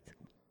started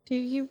school. Do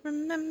you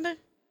remember?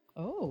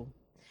 Oh.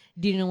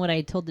 Do you know what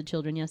I told the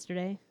children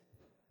yesterday?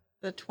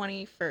 The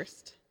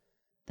 21st.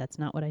 That's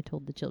not what I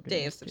told the children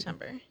Day yesterday. of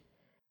September.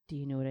 Do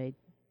you know what I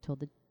told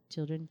the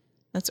children?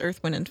 That's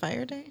Earth, Wind, and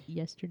Fire Day.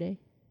 Yesterday?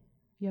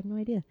 You have no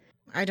idea.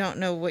 I don't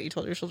know what you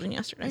told your children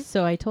yesterday.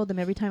 So I told them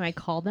every time I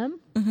call them,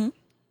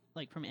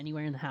 like from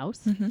anywhere in the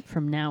house,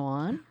 from now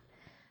on,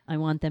 I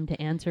want them to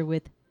answer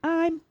with,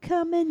 "I'm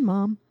coming,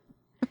 Mom."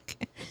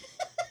 Okay.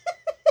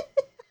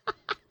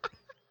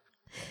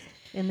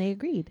 And they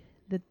agreed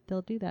that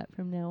they'll do that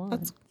from now on.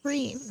 That's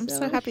great. I'm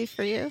so happy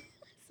for you.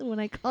 So when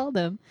I call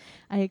them,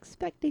 I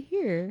expect to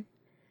hear,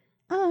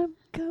 "I'm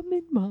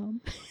coming,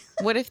 Mom."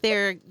 What if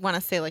they want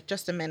to say like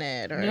just a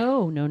minute or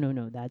No.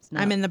 That's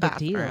not. I'm in the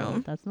deal.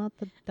 bathroom. That's not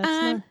the.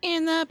 I'm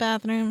in the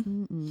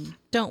bathroom. Mm-mm.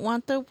 Don't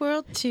want the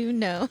world to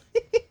know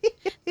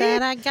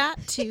that I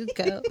got to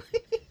go.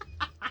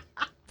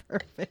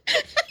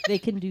 Perfect. They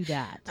can do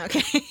that.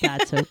 Okay.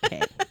 That's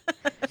okay.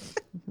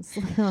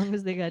 As long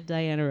as they got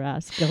Diana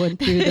Ross going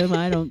through them,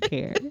 I don't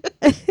care.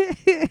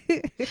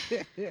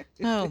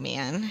 Oh,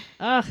 man.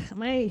 Ugh,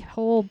 my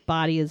whole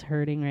body is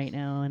hurting right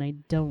now, and I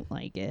don't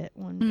like it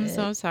one bit. I'm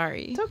so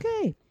sorry. It's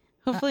okay.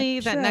 Hopefully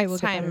I'm that sure I will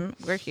next get time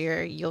we're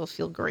here, you'll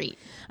feel great.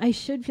 I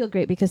should feel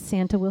great because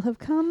Santa will have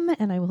come,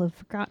 and I will have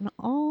forgotten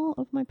all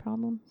of my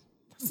problems.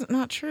 That's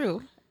not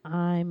true.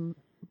 I'm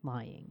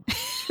lying.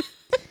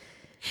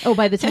 Oh,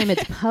 by the time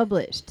it's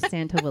published,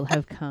 Santa will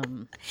have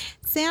come.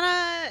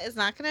 Santa is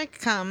not going to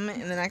come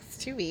in the next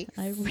 2 weeks.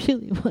 I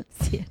really want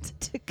Santa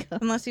to come.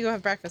 Unless you go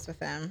have breakfast with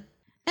him.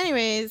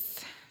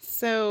 Anyways,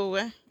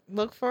 so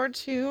look forward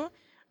to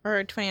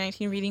our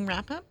 2019 reading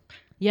wrap up.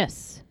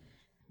 Yes.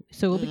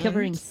 So we'll be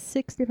covering And-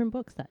 6 different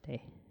books that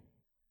day.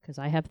 Because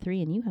I have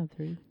 3 and you have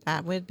 3.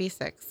 That would be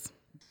 6.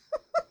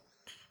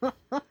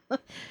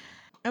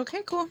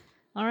 Okay, cool.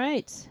 All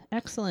right.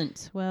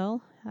 Excellent.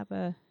 Well, have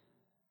a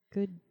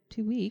good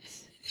 2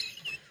 weeks.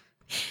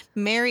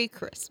 Merry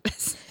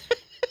Christmas.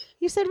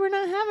 You said we're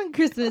not having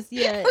Christmas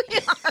yet.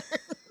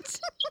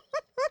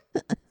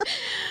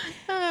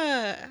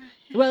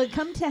 Well,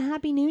 come to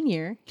Happy New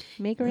Year.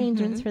 Make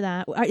arrangements for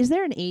that. Is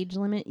there an age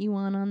limit you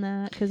want on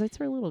that? Because it's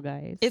for little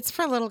guys. It's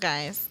for little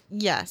guys.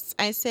 Yes.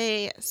 I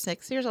say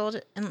 6 years old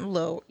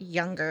and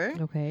younger.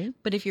 Okay.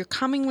 But if you're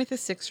coming with a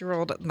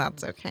 6-year-old,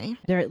 that's okay.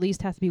 There at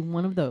least has to be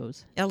one of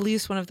those At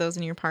least one of those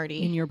in your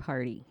party. in your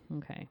party.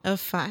 Okay. Of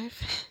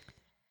 5.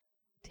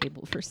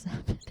 Table for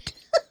 7.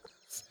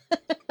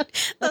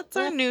 That's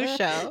our new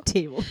show.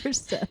 Table for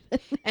 7.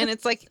 And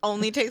it's like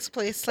only takes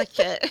place like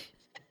it.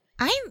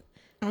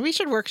 We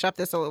should workshop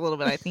this a little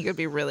bit. I think it would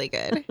be really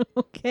good.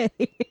 Okay.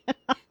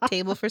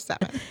 Table for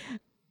 7.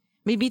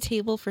 Maybe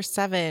Table for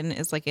 7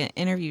 is like an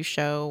interview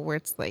show where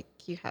it's like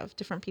you have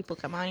different people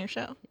come on your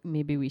show.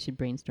 Maybe we should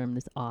brainstorm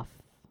this off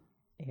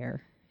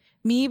air.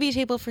 Maybe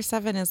Table for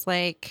 7 is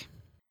like...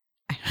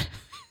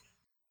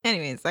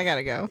 Anyways, I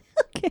gotta go.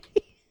 Okay.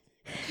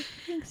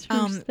 Thanks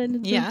for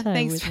spending some time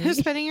thanks with for me.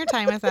 spending your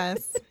time with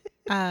us.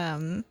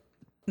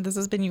 This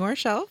has been Your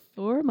Shelf.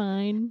 Or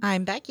mine.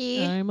 I'm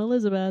Becky. I'm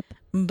Elizabeth.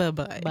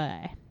 Bye-bye.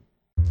 Bye.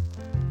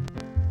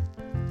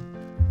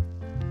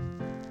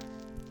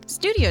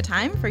 Studio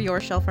time for Your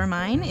Shelf or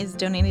Mine is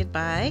donated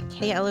by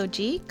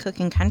KLOG,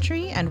 Cooking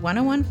Country, and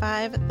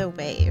 1015 The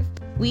Wave.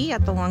 We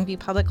at the Longview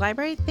Public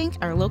Library thank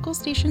our local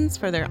stations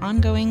for their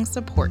ongoing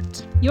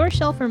support. Your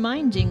Shelf or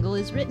Mine jingle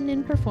is written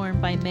and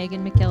performed by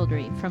Megan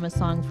McElderry from A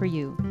Song for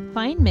You.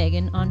 Find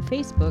Megan on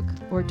Facebook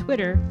or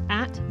Twitter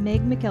at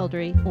Meg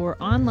McElderry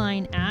or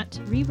online at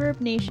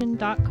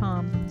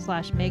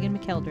reverbnation.com/Megan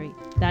McElderry.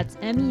 That's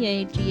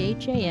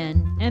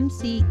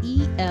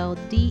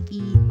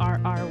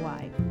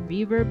MEAGHANMCELDERRY.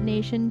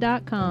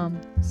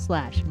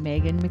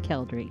 reverbnation.com/Megan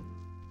McElderry.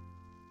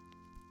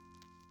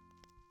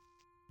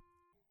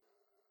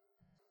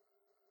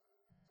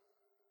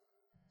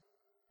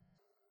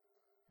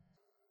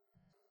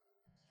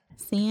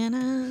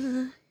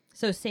 Santa.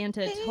 So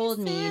Santa told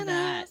me Santa,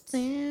 that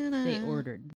Santa. they ordered